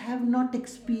we have not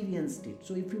experienced it.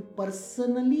 So if you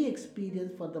personally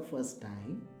experience for the first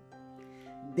time,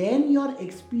 then your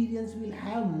experience will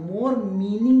have more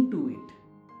meaning to it.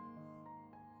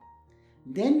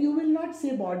 Then you will not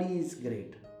say body is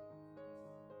great.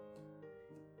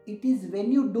 It is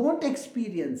when you don't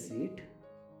experience it,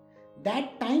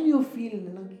 that time you feel,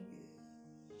 you know,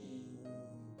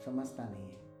 समझता नहीं है.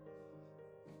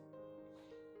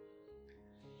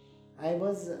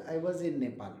 I was in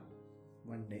Nepal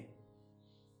one day.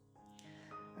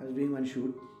 I was doing one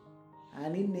shoot,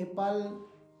 and in Nepal,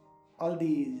 all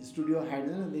the studio heads,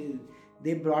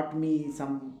 they brought me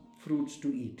some fruits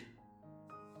to eat.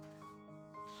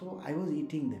 So I was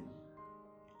eating them.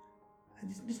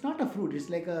 It's not a fruit.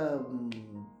 It's like a.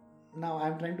 Now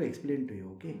I'm trying to explain to you.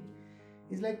 Okay,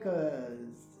 it's like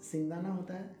सिंगदाना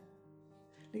होता है,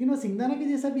 लेकिन वो सिंगदाना के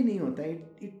जैसा भी नहीं होता है.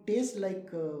 It tastes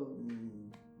like.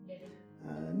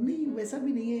 नहीं वैसा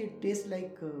भी नहीं है. इट टेस्ट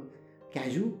लाइक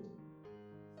कैजू,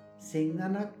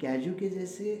 सेंगदाना कैजू के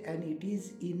जैसे. And it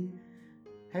is in,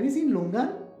 have you seen longan?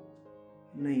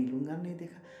 नहीं, लुंगान नहीं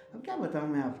देखा. अब क्या बताऊँ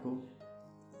मैं आपको.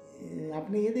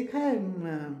 आपने ये देखा है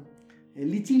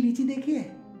लीची? लीची देखी है?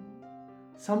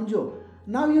 समझो.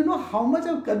 Now you know how much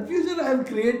of confusion I am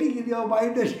creating in your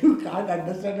mind that you can't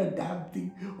understand a damn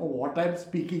thing of what I am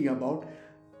speaking about.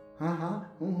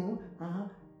 हाँ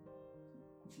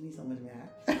कुछ नहीं समझ में आया.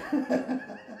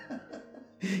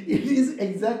 It is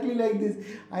exactly like this.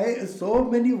 So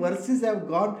many verses have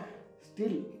gone.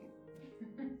 Still,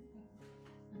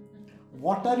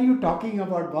 what are you talking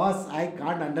about, boss? I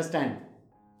can't understand.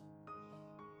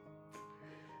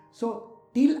 So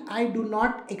till I do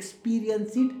not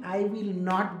experience it, I will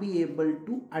not be able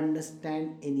to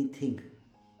understand anything.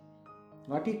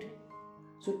 Got it?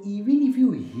 So even if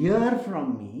you hear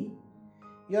from me,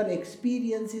 your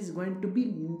experience is going to be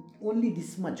only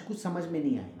this much. कुछ समझ में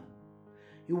नहीं आएगा.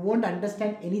 You won't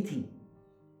understand anything.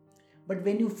 But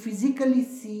when you physically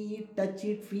see it, touch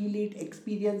it, feel it,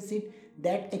 experience it,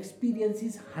 that experience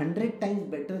is 100 times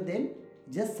better than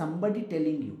just somebody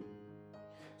telling you.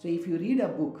 So if you read a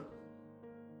book,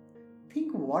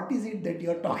 think what is it that you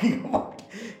are talking about.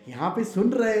 यहाँ पे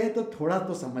सुन रहे हैं तो थोड़ा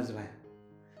तो समझ रहे हैं.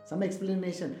 Some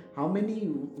explanation. How many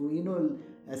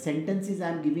sentences I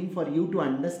am giving for you to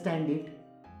understand it.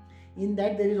 In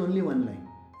that there is only one line.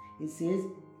 It says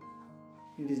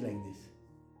it is like this.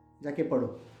 जाके पढ़ो.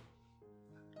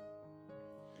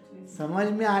 समझ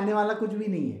में आने वाला कुछ भी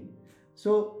नहीं है.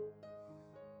 So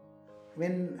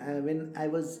when I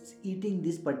was eating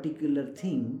this particular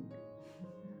thing,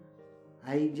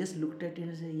 I just looked at it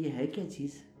and said, ये है क्या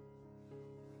चीज?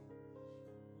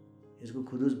 इसको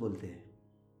खुदूस बोलते हैं.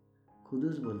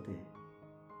 खुदूस बोलते हैं.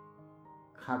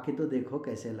 खा के तो देखो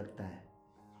कैसे लगता है.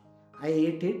 I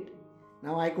ate it.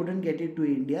 Now I couldn't get it to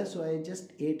India, so I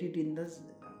just ate it in the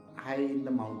high in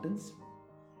the mountains.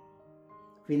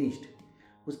 Finished.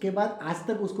 उसके बाद आज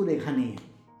तक उसको देखा नहीं है.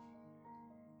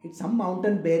 It's some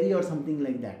mountain berry or something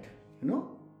like that.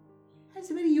 It's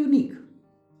very unique.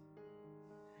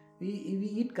 We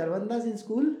eat karvandas in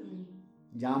school.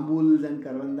 Jambuls and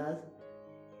karvandas.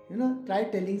 Try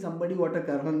telling somebody what a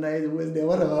karvanda is who has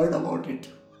never heard about it.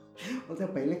 उससे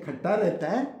पहले खट्टा रहता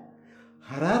है,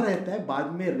 हरा रहता है,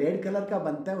 बाद में रेड कलर का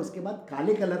बनता है, उसके बाद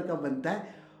काले कलर का बनता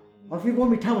है और फिर वो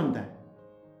मीठा बनता है.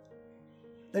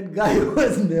 That guy who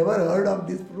has never heard of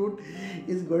this fruit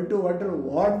is going to wonder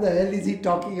what the hell is he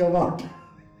talking about.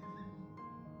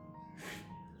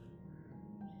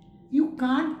 You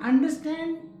can't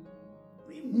understand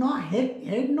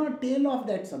head nor tail of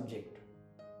that subject.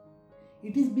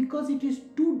 It is because it is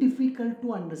too difficult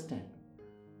to understand.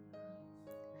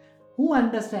 Who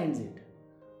understands it?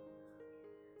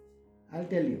 I'll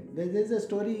tell you. There is a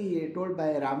story told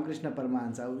by Ramakrishna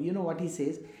Paramahansa. You know what he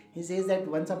says? He says that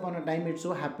once upon a time it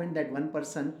so happened that one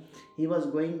person, he was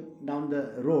going down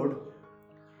the road.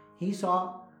 He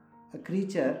saw a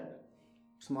creature,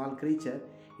 small creature.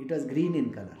 It was green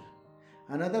in color.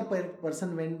 Another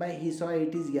person went by, he saw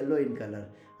it is yellow in color.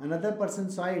 Another person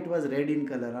saw it was red in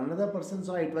color. Another person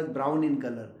saw it was brown in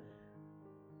color.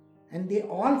 And they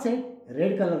all said,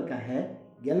 red color ka hai,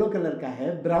 yellow color ka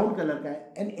hai, brown color ka hai.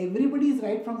 And everybody is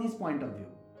right from his point of view.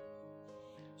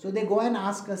 So they go and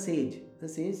ask a sage. The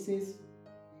sage says,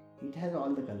 it has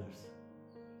all the colors.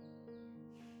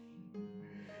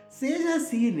 Sage has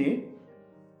seen it.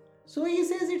 So he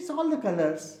says it's all the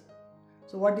colors.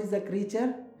 So what is the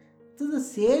creature? So the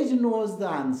sage knows the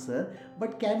answer,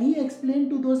 but can he explain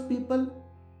to those people?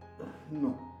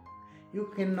 No.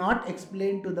 You cannot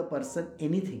explain to the person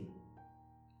anything.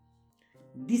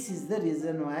 This is the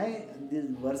reason why these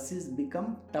verses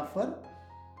become tougher,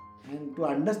 and to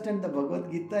understand the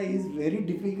Bhagavad Gita is very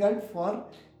difficult for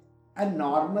a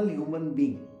normal human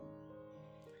being.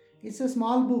 It's a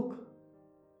small book,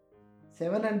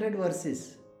 700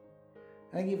 verses.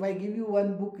 Like if I give you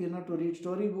one book, to read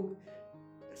story book,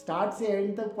 start से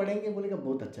end तक पढ़ेंगे बोलेगा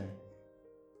बहुत अच्छा है,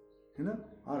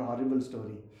 और horrible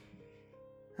story,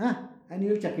 and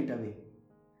you'll chuck it away.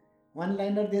 One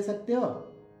liner दे सकते हो,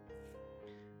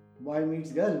 boy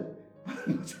meets girl,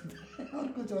 और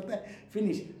कुछ होता है,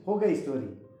 finish, हो गई story.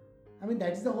 I mean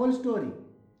that's the whole story.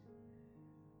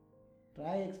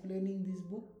 Try explaining this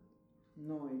book.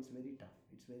 No, it's very tough.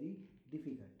 It's very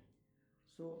difficult.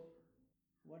 So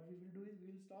what we will do is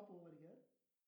we will stop over here.